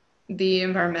 the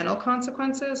environmental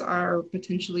consequences are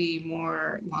potentially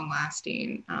more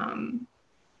long-lasting.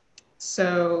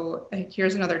 So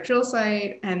here's another drill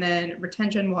site, and then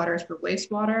retention waters for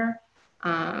wastewater.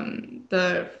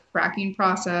 The fracking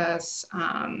process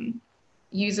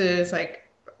uses like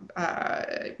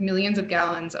millions of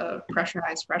gallons of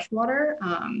pressurized fresh water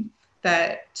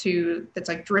that's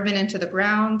like driven into the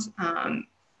ground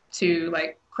to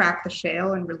like crack the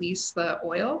shale and release the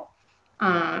oil.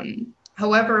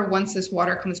 However, once this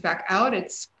water comes back out,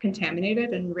 it's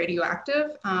contaminated and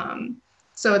radioactive.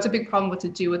 So it's a big problem what to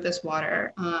do with this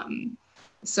water.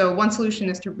 So one solution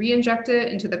is to re-inject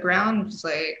it into the ground, which is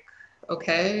like,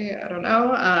 okay, I don't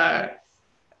know.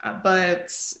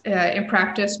 But in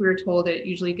practice, we were told it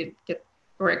usually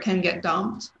it can get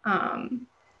dumped.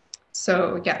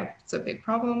 So yeah, it's a big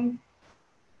problem.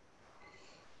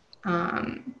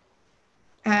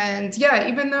 And yeah,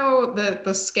 even though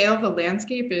the scale of the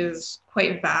landscape is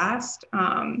quite vast,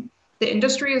 the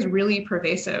industry is really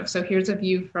pervasive. So here's a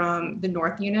view from the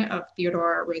north unit of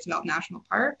Theodore Roosevelt National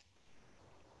Park.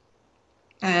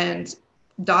 And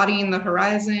dotting the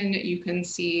horizon, you can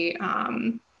see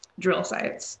drill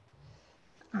sites.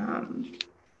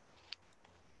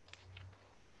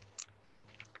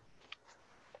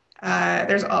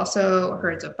 There's also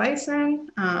herds of bison,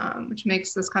 which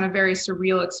makes this kind of very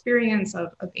surreal experience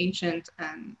of ancient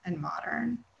and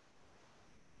modern.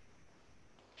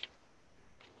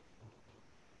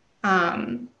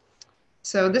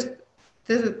 So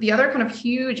The other kind of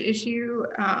huge issue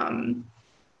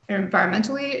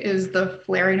environmentally is the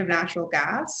flaring of natural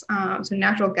gas. So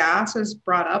natural gas is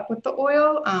brought up with the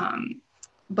oil,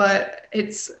 but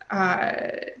it's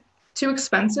too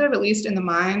expensive, at least in the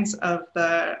minds of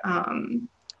the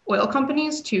oil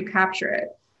companies, to capture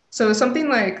it. So something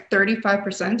like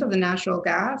 35% of the natural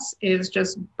gas is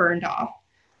just burned off.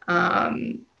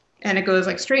 And it goes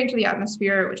like straight into the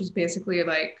atmosphere, which is basically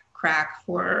like crack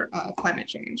for climate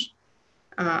change.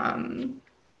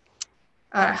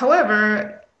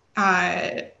 However,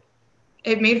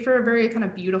 it made for a very kind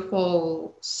of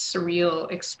beautiful,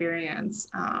 surreal experience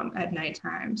at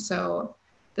nighttime. So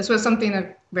this was something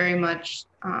that very much,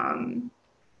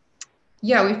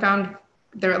 we found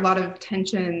there are a lot of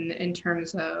tension in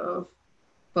terms of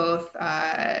both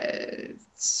the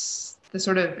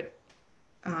sort of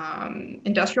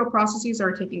industrial processes that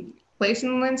are taking place in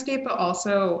the landscape, but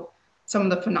also some of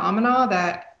the phenomena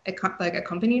that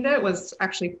accompanied it was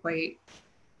actually quite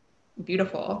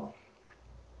beautiful.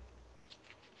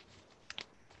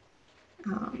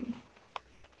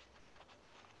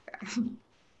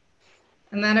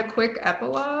 And then a quick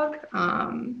epilogue.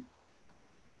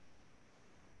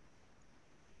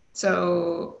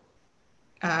 So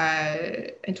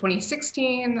in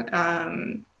 2016,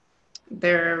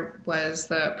 there was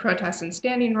the protest in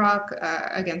Standing Rock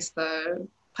against the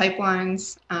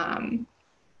pipelines.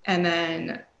 And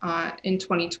then in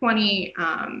 2020,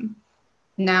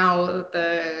 now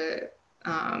the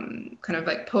kind of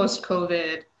like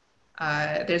post-COVID,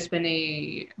 there's been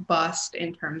a bust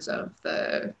in terms of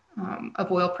the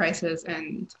of oil prices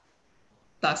and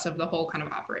thus of the whole kind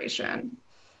of operation.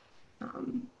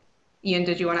 Ian,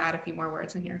 did you want to add a few more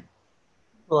words in here?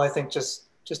 Well, I think just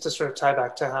to sort of tie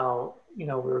back to how, we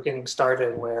were getting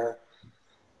started, where,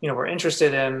 we're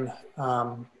interested in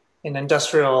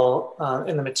industrial,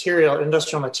 in the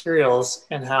industrial materials,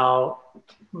 and how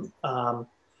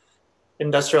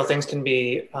industrial things can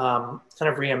be kind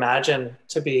of reimagined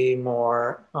to be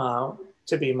more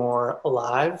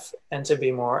alive and to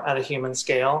be more at a human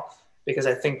scale, because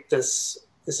I think this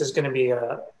is going to be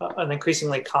an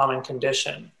increasingly common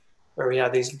condition, where we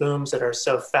have these booms that are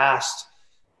so fast,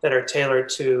 that are tailored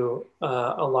to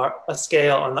a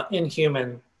scale, an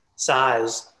inhuman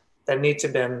size, that need to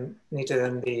then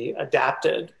be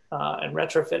adapted and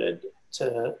retrofitted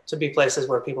to be places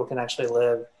where people can actually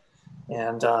live,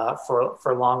 and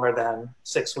for longer than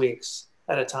 6 weeks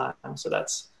at a time. So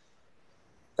that's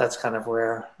kind of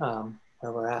where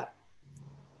we're at.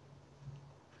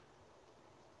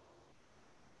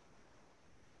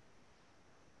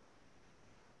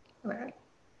 Okay.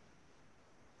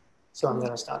 So I'm going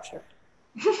to stop sharing.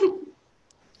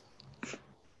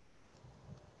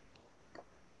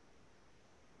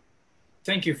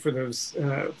 Thank you for those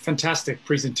fantastic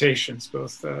presentations,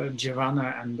 both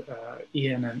Giovanna and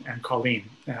Ian and Colleen.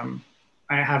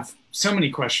 I have so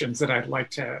many questions that I'd like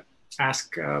to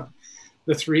ask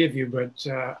the three of you, but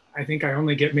I think I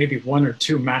only get maybe one or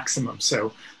two maximum.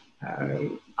 So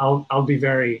I'll be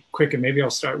very quick, and maybe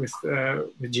I'll start with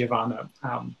Giovanna.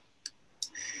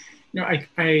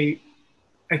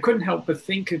 I couldn't help but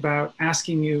think about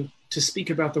asking you to speak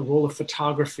about the role of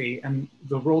photography and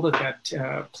the role that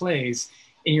plays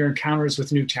in your encounters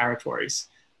with new territories,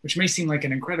 which may seem like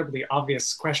an incredibly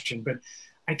obvious question, but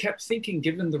I kept thinking,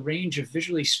 given the range of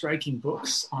visually striking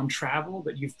books on travel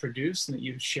that you've produced and that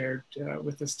you've shared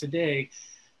with us today,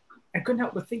 I couldn't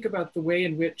help but think about the way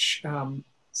in which,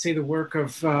 say, the work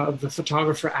of the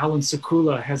photographer Alan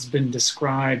Sekula has been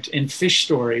described in Fish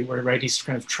Story, where he's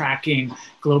kind of tracking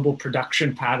global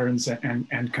production patterns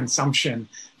and consumption,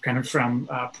 kind of from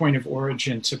point of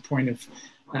origin to point of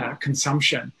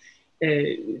consumption.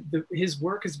 His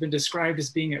work has been described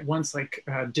as being at once like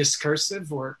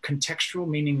discursive or contextual,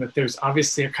 meaning that there's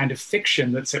obviously a kind of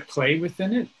fiction that's at play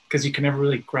within it, because you can never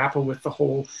really grapple with the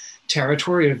whole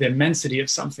territory or the immensity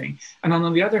of something. And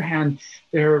on the other hand,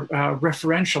 they're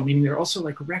referential, meaning they're also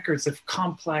like records of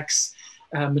complex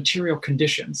material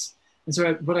conditions. And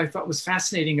so what I thought was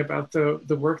fascinating about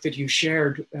the work that you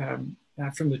shared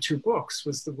from the two books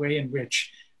was the way in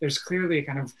which there's clearly a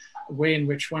kind of way in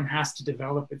which one has to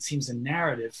develop, it seems, a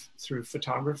narrative through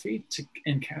photography to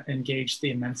engage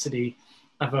the immensity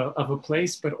of a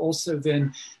place, but also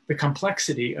then the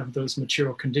complexity of those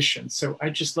material conditions. So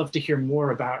I'd just love to hear more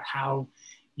about how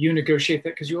you negotiate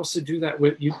that, because you also do that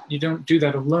with, you don't do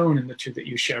that alone in the two that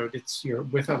you showed, you're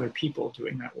with other people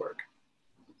doing that work.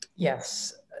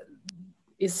 Yes,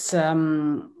 it's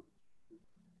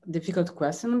difficult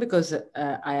question, because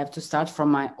I have to start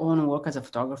from my own work as a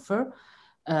photographer.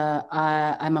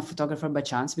 I'm a photographer by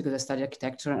chance, because I studied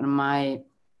architecture, and my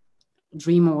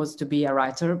dream was to be a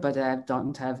writer, but I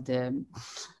don't have the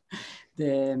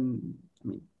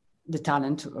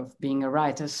talent of being a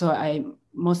writer. So I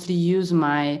mostly use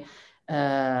my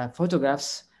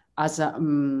photographs as a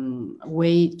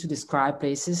way to describe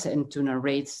places and to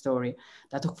narrate story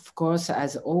that, of course,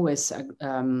 as always,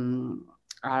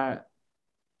 are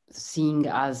seen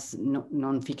as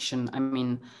non-fiction. I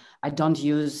mean, I don't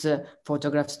use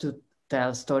photographs to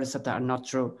tell stories that are not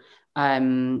true.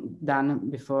 Dan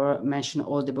before mentioned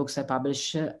all the books I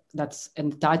publish. That's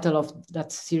and the title of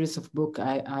that series of book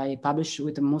I publish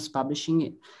with the most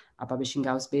publishing, a publishing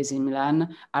house based in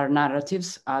Milan, are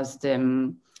narratives, as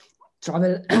the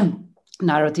travel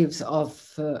narratives of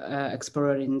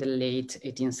explorer in the late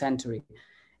 18th century.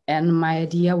 And my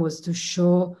idea was to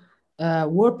show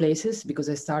war places, because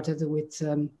I started with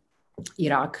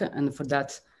Iraq, and for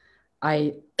that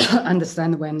I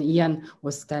understand when Ian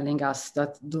was telling us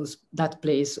that that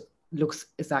place looks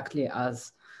exactly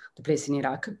as the place in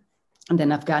Iraq, and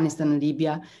then Afghanistan and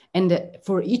Libya. And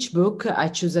for each book, I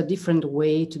choose a different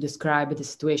way to describe the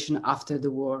situation after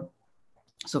the war.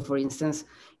 So for instance,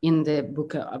 in the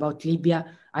book about Libya,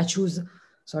 I choose,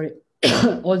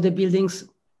 all the buildings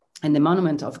and the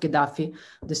monument of Gaddafi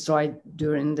destroyed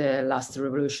during the last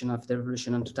revolution of the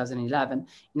revolution in 2011.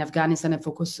 In Afghanistan, I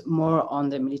focus more on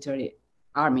the military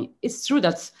army. It's true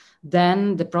that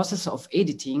then the process of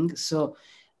editing, so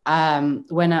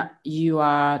when you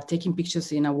are taking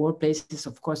pictures in a war places,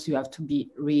 of course, you have to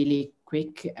be really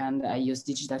quick, and I use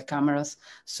digital cameras.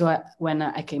 So when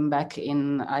I came back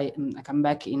I come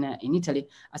back in Italy,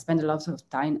 I spent a lot of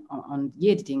time on the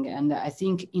editing, and I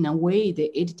think in a way the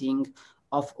editing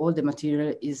of all the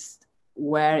material is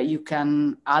where you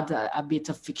can add a bit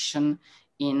of fiction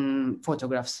in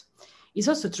photographs. It's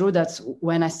also true that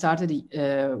when I started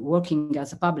working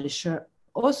as a publisher,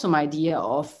 also my idea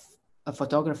of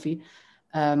photography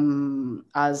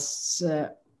as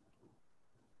a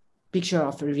picture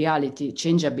of reality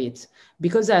changed a bit,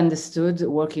 because I understood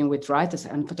working with writers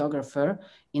and photographer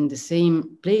in the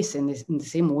same place and in the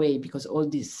same way, because all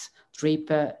this trip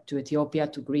to Ethiopia,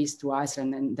 to Greece, to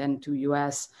Iceland, and then to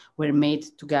US were made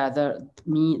together,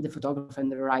 me, the photographer,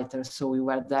 and the writer. So we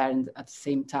were there at the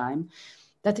same time.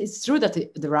 That it's true that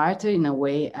the writer, in a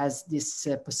way, has this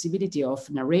possibility of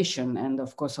narration and,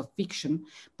 of course, of fiction,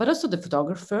 but also the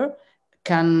photographer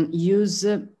can use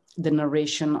the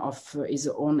narration of his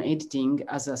own editing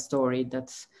as a story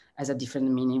that has a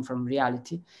different meaning from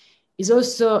reality. It's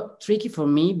also tricky for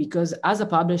me because as a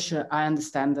publisher, I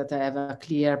understand that I have a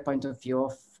clear point of view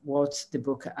of what the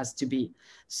book has to be.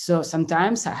 So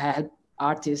sometimes I help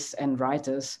artists and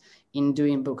writers in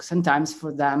doing books. Sometimes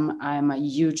for them, I'm a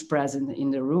huge presence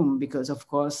in the room because, of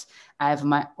course, I have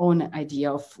my own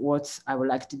idea of what I would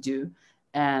like to do.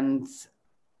 And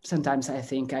sometimes I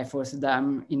think I force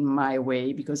them in my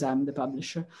way because I'm the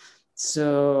publisher.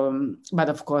 So, but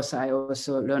of course, I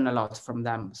also learn a lot from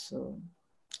them. So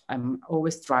I'm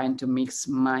always trying to mix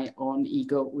my own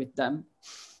ego with them.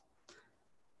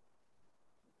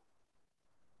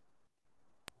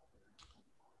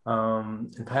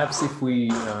 And perhaps if we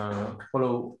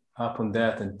follow up on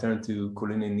that and turn to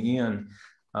Colleen and Ian.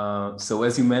 So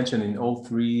as you mentioned, in all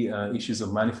three issues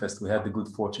of Manifest, we had the good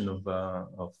fortune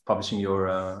of publishing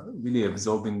your really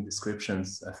absorbing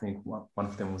descriptions. I think one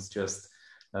of them was just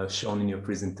shown in your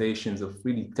presentations of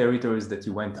really territories that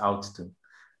you went out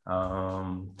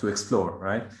to explore,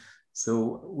 right?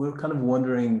 So we're kind of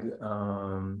wondering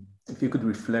if you could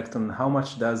reflect on how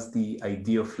much does the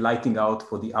idea of lighting out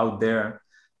for the out there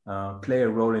play a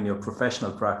role in your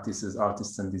professional practice as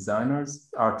artists and designers,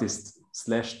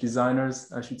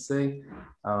 artists/designers, I should say.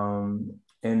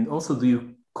 And also, do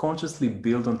you consciously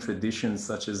build on traditions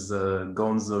such as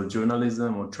gonzo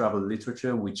journalism or travel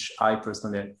literature, which I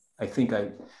personally, I think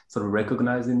I sort of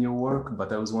recognize in your work,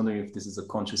 but I was wondering if this is a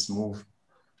conscious move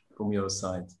from your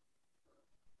side.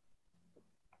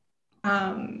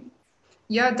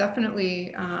 Yeah,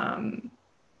 definitely.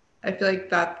 I feel like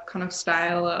that kind of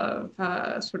style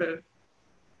of sort of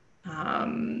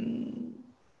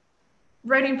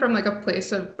writing from like a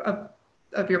place of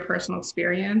your personal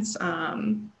experience,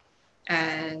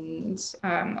 and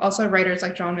also writers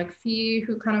like John McPhee,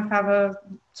 who kind of have a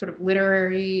sort of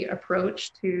literary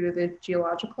approach to the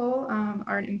geological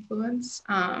art influence.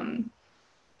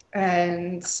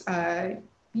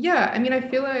 Yeah, I mean, I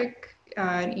feel like,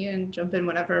 and Ian, jump in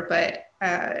whenever, but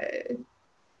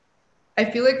I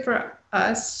feel like for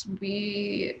us,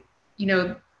 we, you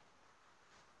know,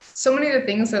 so many of the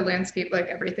things that Landscape Like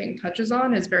Everything touches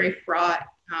on is very fraught,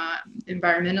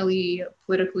 environmentally,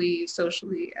 politically,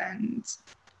 socially, and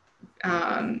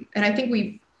I think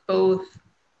we both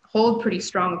hold pretty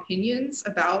strong opinions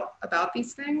about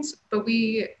these things, but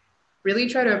we really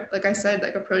try to, like I said,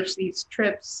 like approach these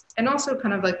trips and also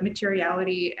kind of like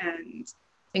materiality and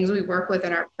things we work with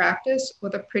in our practice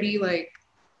with a pretty like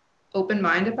open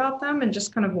mind about them and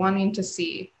just kind of wanting to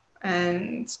see.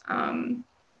 And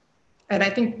I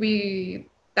think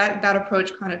that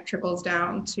approach kind of trickles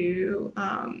down to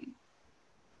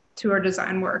our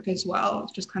design work as well,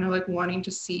 just kind of like wanting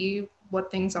to see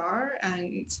what things are.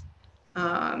 And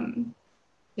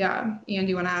yeah, Ian, do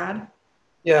you want to add?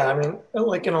 Yeah, I mean,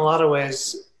 like in a lot of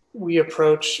ways, we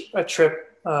approach a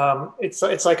trip.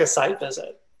 It's like a site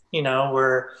visit. You know,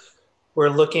 we're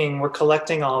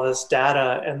collecting all this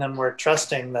data, and then we're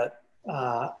trusting that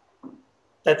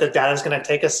that the data is going to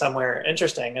take us somewhere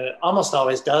interesting, and it almost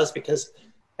always does, because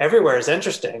everywhere is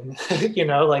interesting. You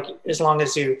know, like as long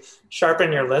as you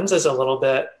sharpen your lenses a little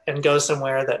bit and go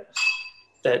somewhere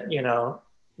that you know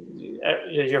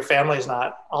your family's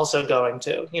not also going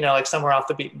to, you know, like somewhere off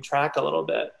the beaten track a little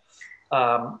bit.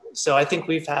 So I think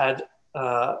we've had,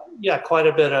 quite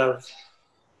a bit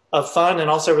of fun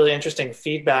and also really interesting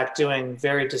feedback doing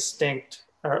very distinct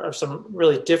or some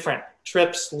really different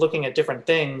trips, looking at different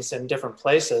things in different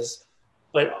places,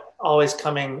 but always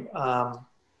coming,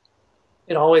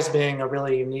 it always being a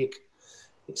really unique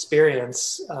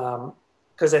experience.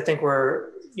 Because I think we're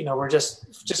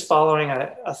just following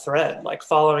a thread, like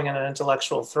following an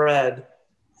intellectual thread,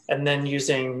 and then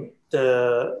using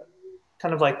the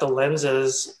kind of like the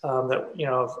lenses that, you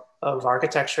know, of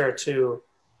architecture to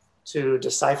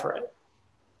decipher it.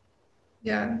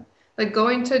 Yeah, like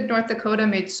going to North Dakota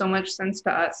made so much sense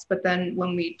to us, but then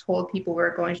when we told people we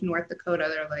were going to North Dakota,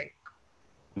 they're like,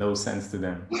 no sense to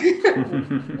them.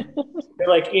 They're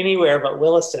like, anywhere but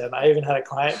Williston. I even had a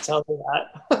client tell me that.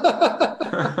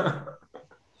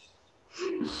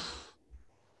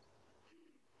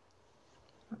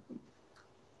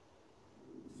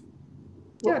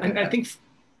 Well, and I think,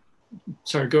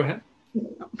 sorry, go ahead.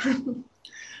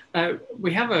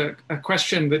 We have a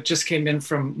question that just came in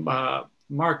from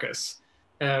Marcus,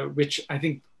 which I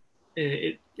think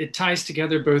it ties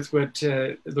together both what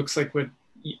it looks like what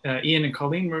Ian and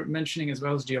Colleen were mentioning, as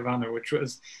well as Giovanna, which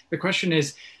was, the question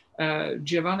is,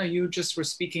 Giovanna, you just were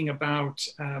speaking about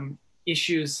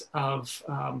issues of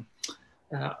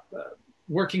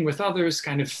working with others,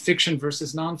 kind of fiction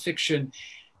versus nonfiction.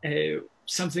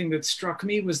 Something that struck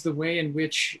me was the way in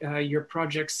which your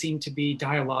projects seem to be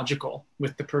dialogical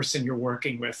with the person you're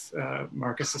working with,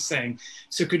 Marcus is saying.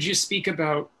 So could you speak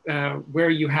about where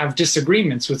you have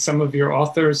disagreements with some of your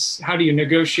authors? How do you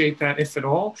negotiate that, if at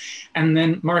all? And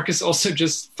then Marcus also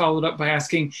just followed up by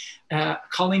asking,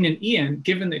 Colleen and Ian,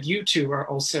 given that you two are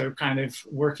also kind of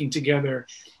working together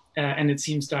and it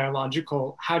seems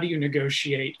dialogical, how do you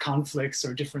negotiate conflicts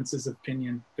or differences of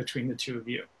opinion between the two of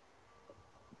you?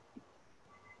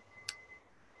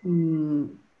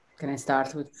 Can I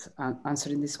start with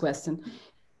answering this question?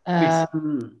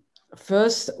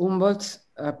 First, Humboldt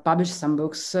published some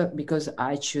books because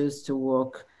I choose to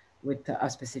work with a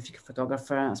specific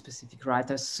photographer, a specific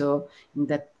writer. So in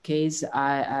that case,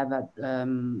 I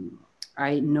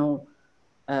know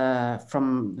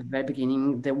from the very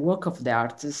beginning the work of the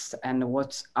artist and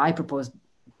what I proposed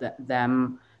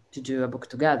them to do a book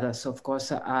together. So of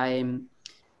course,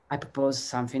 I propose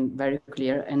something very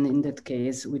clear, and in that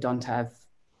case, we don't have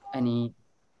any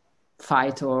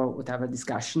fight or whatever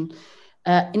discussion.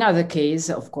 In other case,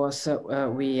 of course,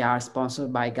 we are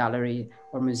sponsored by gallery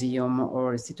or museum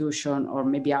or institution, or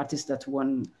maybe artist that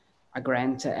won a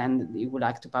grant and he would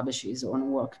like to publish his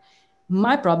own work.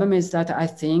 My problem is that I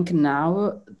think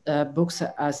now books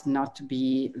as not to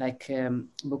be like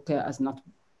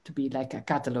like a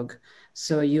catalog.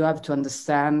 So you have to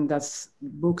understand that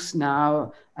books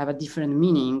now have a different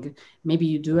meaning. Maybe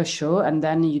you do a show and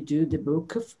then you do the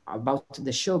book about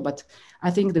the show, but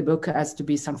I think the book has to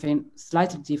be something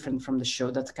slightly different from the show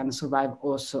that can survive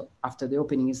also after the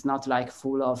opening. It's not like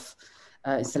full of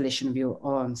installation view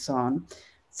and so on.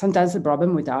 Sometimes the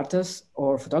problem with artists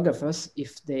or photographers,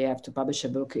 if they have to publish a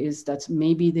book, is that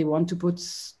maybe they want to put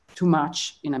too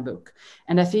much in a book.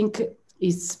 And I think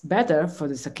it's better for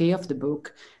the sake of the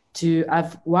book to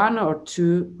have one or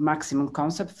two maximum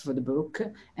concepts for the book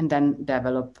and then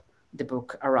develop the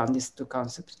book around these two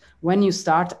concepts. When you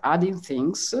start adding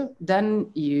things,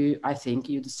 then I think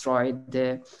you destroy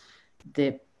the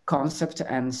concept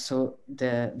and so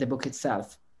the book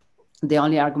itself. The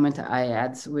only argument I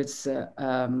had with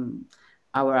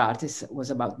our artists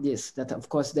was about this, that of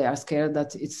course they are scared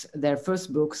that it's their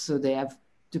first book, so they have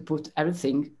to put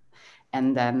everything,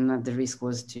 and then the risk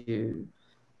was to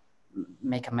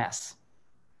make a mess.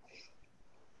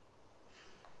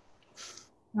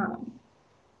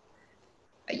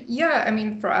 Yeah, I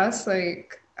mean, for us,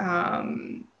 like,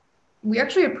 we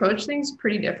actually approach things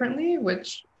pretty differently,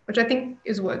 which I think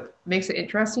is what makes it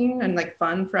interesting and like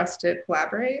fun for us to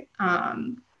collaborate.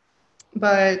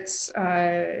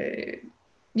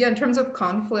 Yeah, in terms of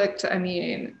conflict, I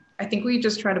mean, I think we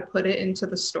just try to put it into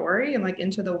the story and like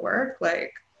into the work.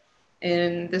 Like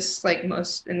in this, like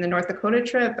in the North Dakota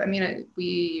trip, I mean,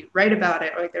 we write about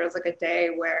it. Like there was like a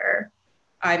day where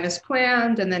I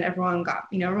misplanned and then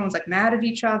everyone's like mad at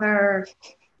each other.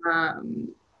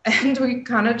 And we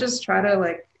kind of just try to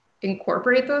like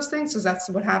incorporate those things because that's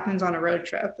what happens on a road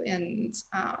trip. And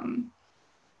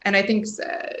I think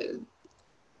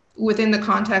within the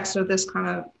context of this kind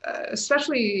of,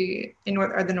 especially in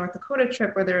the North Dakota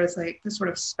trip, where there is like this sort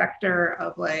of specter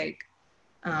of like,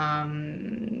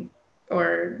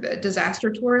 or disaster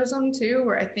tourism too,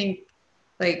 where I think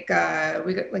like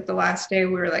we got like the last day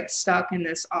we were like stuck in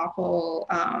this awful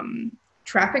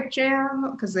traffic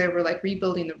jam because they were like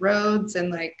rebuilding the roads,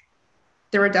 and like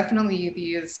there were definitely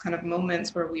these kind of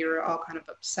moments where we were all kind of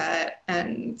upset,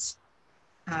 and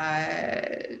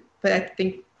but I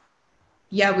think,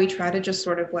 yeah, we try to just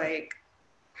sort of like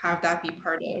have that be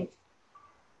part of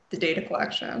the data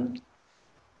collection.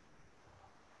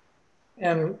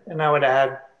 And I would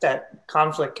add that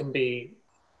conflict can be,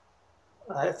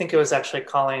 I think it was actually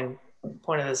Colleen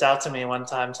pointed this out to me one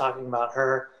time, talking about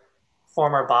her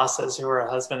former bosses who were a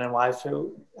husband and wife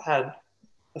who had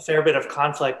a fair bit of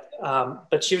conflict.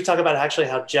 But she would talk about actually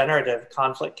how generative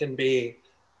conflict can be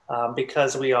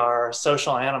because we are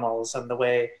social animals, and the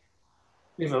way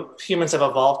humans have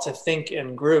evolved to think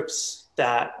in groups,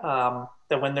 that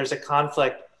when there's a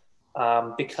conflict,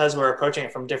 because we're approaching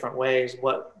it from different ways,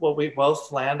 what we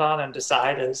both land on and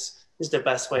decide is the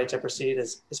best way to proceed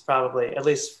is probably, at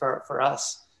least for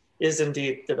us, is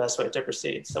indeed the best way to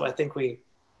proceed. So I think we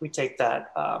take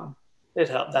that,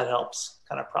 that helps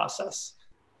kind of process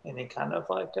any kind of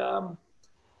like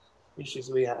issues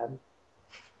we had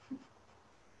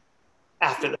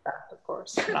after the fact, of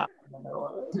course, not in the middle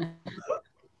of it.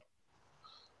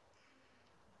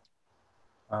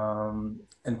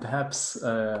 And perhaps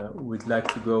we'd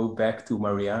like to go back to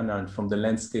Mariana, and from the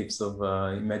landscapes of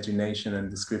imagination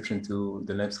and description to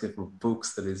the landscape of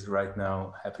books that is right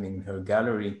now happening in her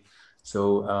gallery.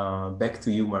 So back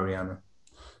to you, Mariana.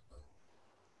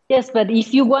 Yes, but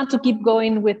if you want to keep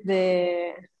going with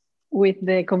the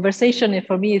conversation,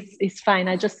 for me it's fine.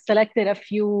 I just selected a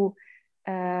few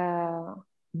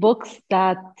books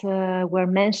that were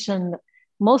mentioned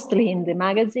mostly in the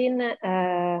magazine.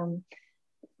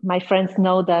 My friends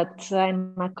know that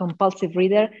I'm a compulsive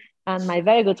reader, and my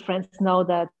very good friends know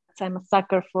that I'm a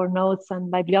sucker for notes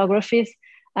and bibliographies.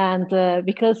 And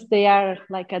because they are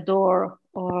like a door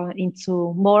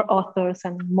into more authors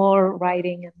and more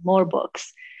writing and more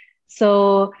books.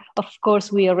 So, of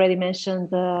course, we already mentioned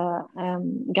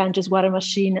Ganges Water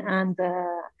Machine and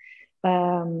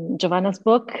Giovanna's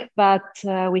book, but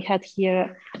we had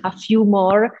here a few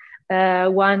more.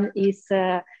 One is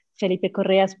Felipe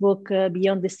Correa's book,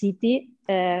 Beyond the City,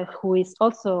 who is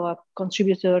also a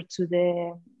contributor to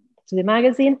the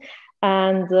magazine.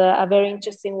 And a very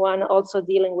interesting one also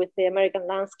dealing with the American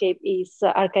landscape is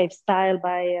Archive Style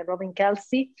by Robin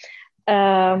Kelsey.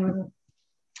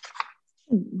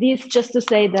 This just to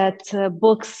say that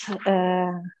books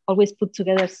always put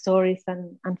together stories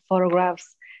and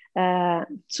photographs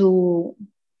to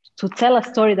tell a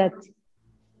story that,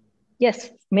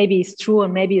 yes, maybe it's true or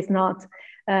maybe it's not,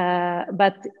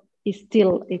 but it's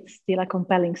still a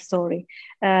compelling story.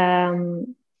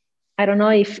 I don't know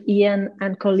if Ian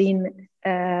and Colleen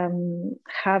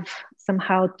have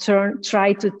somehow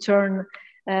tried to turn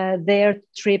their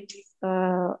trips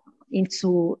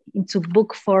into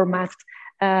book format.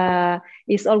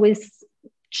 It's always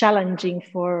challenging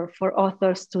for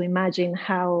authors to imagine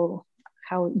how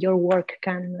your work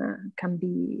can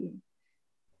be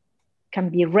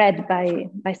read by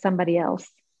somebody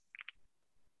else.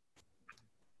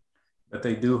 But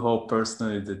I do hope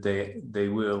personally that they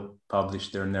will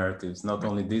publish their narratives, not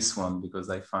only this one, because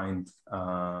I find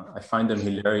them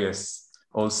hilarious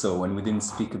also when we didn't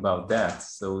speak about that.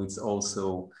 So it's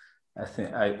also, I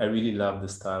think I really love the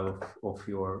style of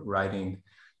your writing,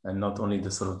 and not only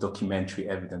the sort of documentary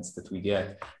evidence that we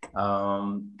get.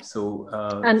 And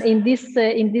in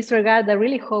this regard, I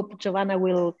really hope Giovanna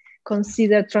will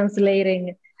consider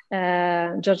translating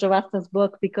Giorgio Vasta's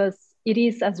book, because it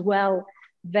is as well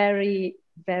very,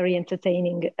 very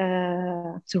entertaining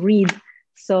to read.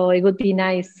 So it would be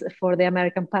nice for the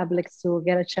American public to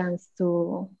get a chance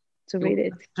to read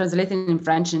it. Translated in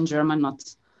French and German, not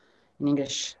in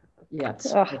English yet.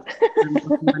 Oh.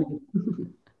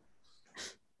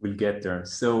 we'll get there.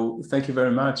 So thank you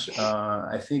very much.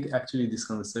 I think actually this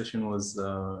conversation was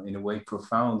in a way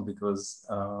profound because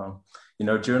in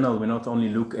our journal, we not only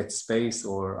look at space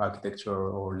or architecture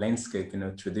or landscape in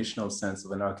a traditional sense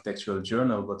of an architectural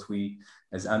journal, but we,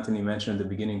 as Anthony mentioned at the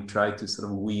beginning, try to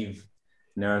sort of weave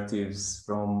narratives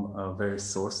from various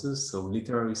sources. So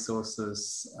literary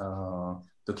sources,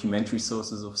 documentary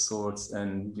sources of sorts,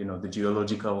 and the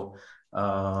geological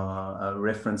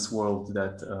reference world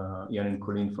that Ian and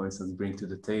Colleen, for instance, bring to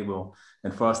the table.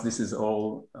 And for us, this is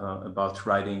all about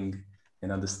writing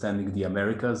and understanding the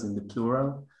Americas in the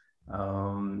plural.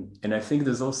 And I think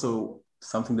there's also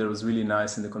something that was really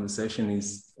nice in the conversation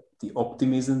is the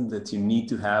optimism that you need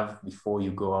to have before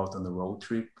you go out on a road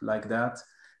trip like that,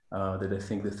 that I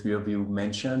think the three of you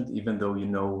mentioned, even though you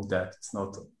know that it's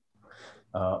not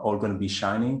all going to be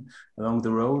shining along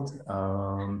the road.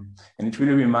 And it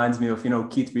really reminds me of,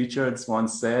 Keith Richards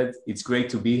once said, it's great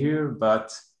to be here,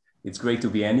 but it's great to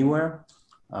be anywhere,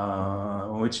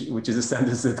 which is a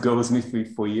sentence that goes with me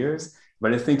for years.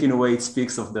 But I think in a way it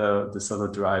speaks of the sort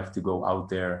of drive to go out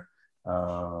there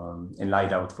and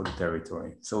light out for the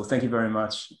territory. So thank you very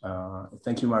much.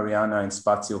 Thank you, Mariana and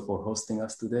Spazio, for hosting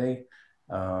us today.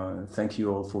 Thank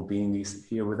you all for being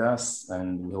here with us,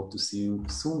 and we hope to see you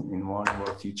soon in one of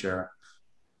our future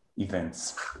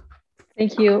events.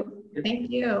 Thank you. Thank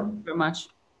you very much.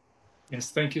 Yes,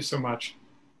 thank you so much.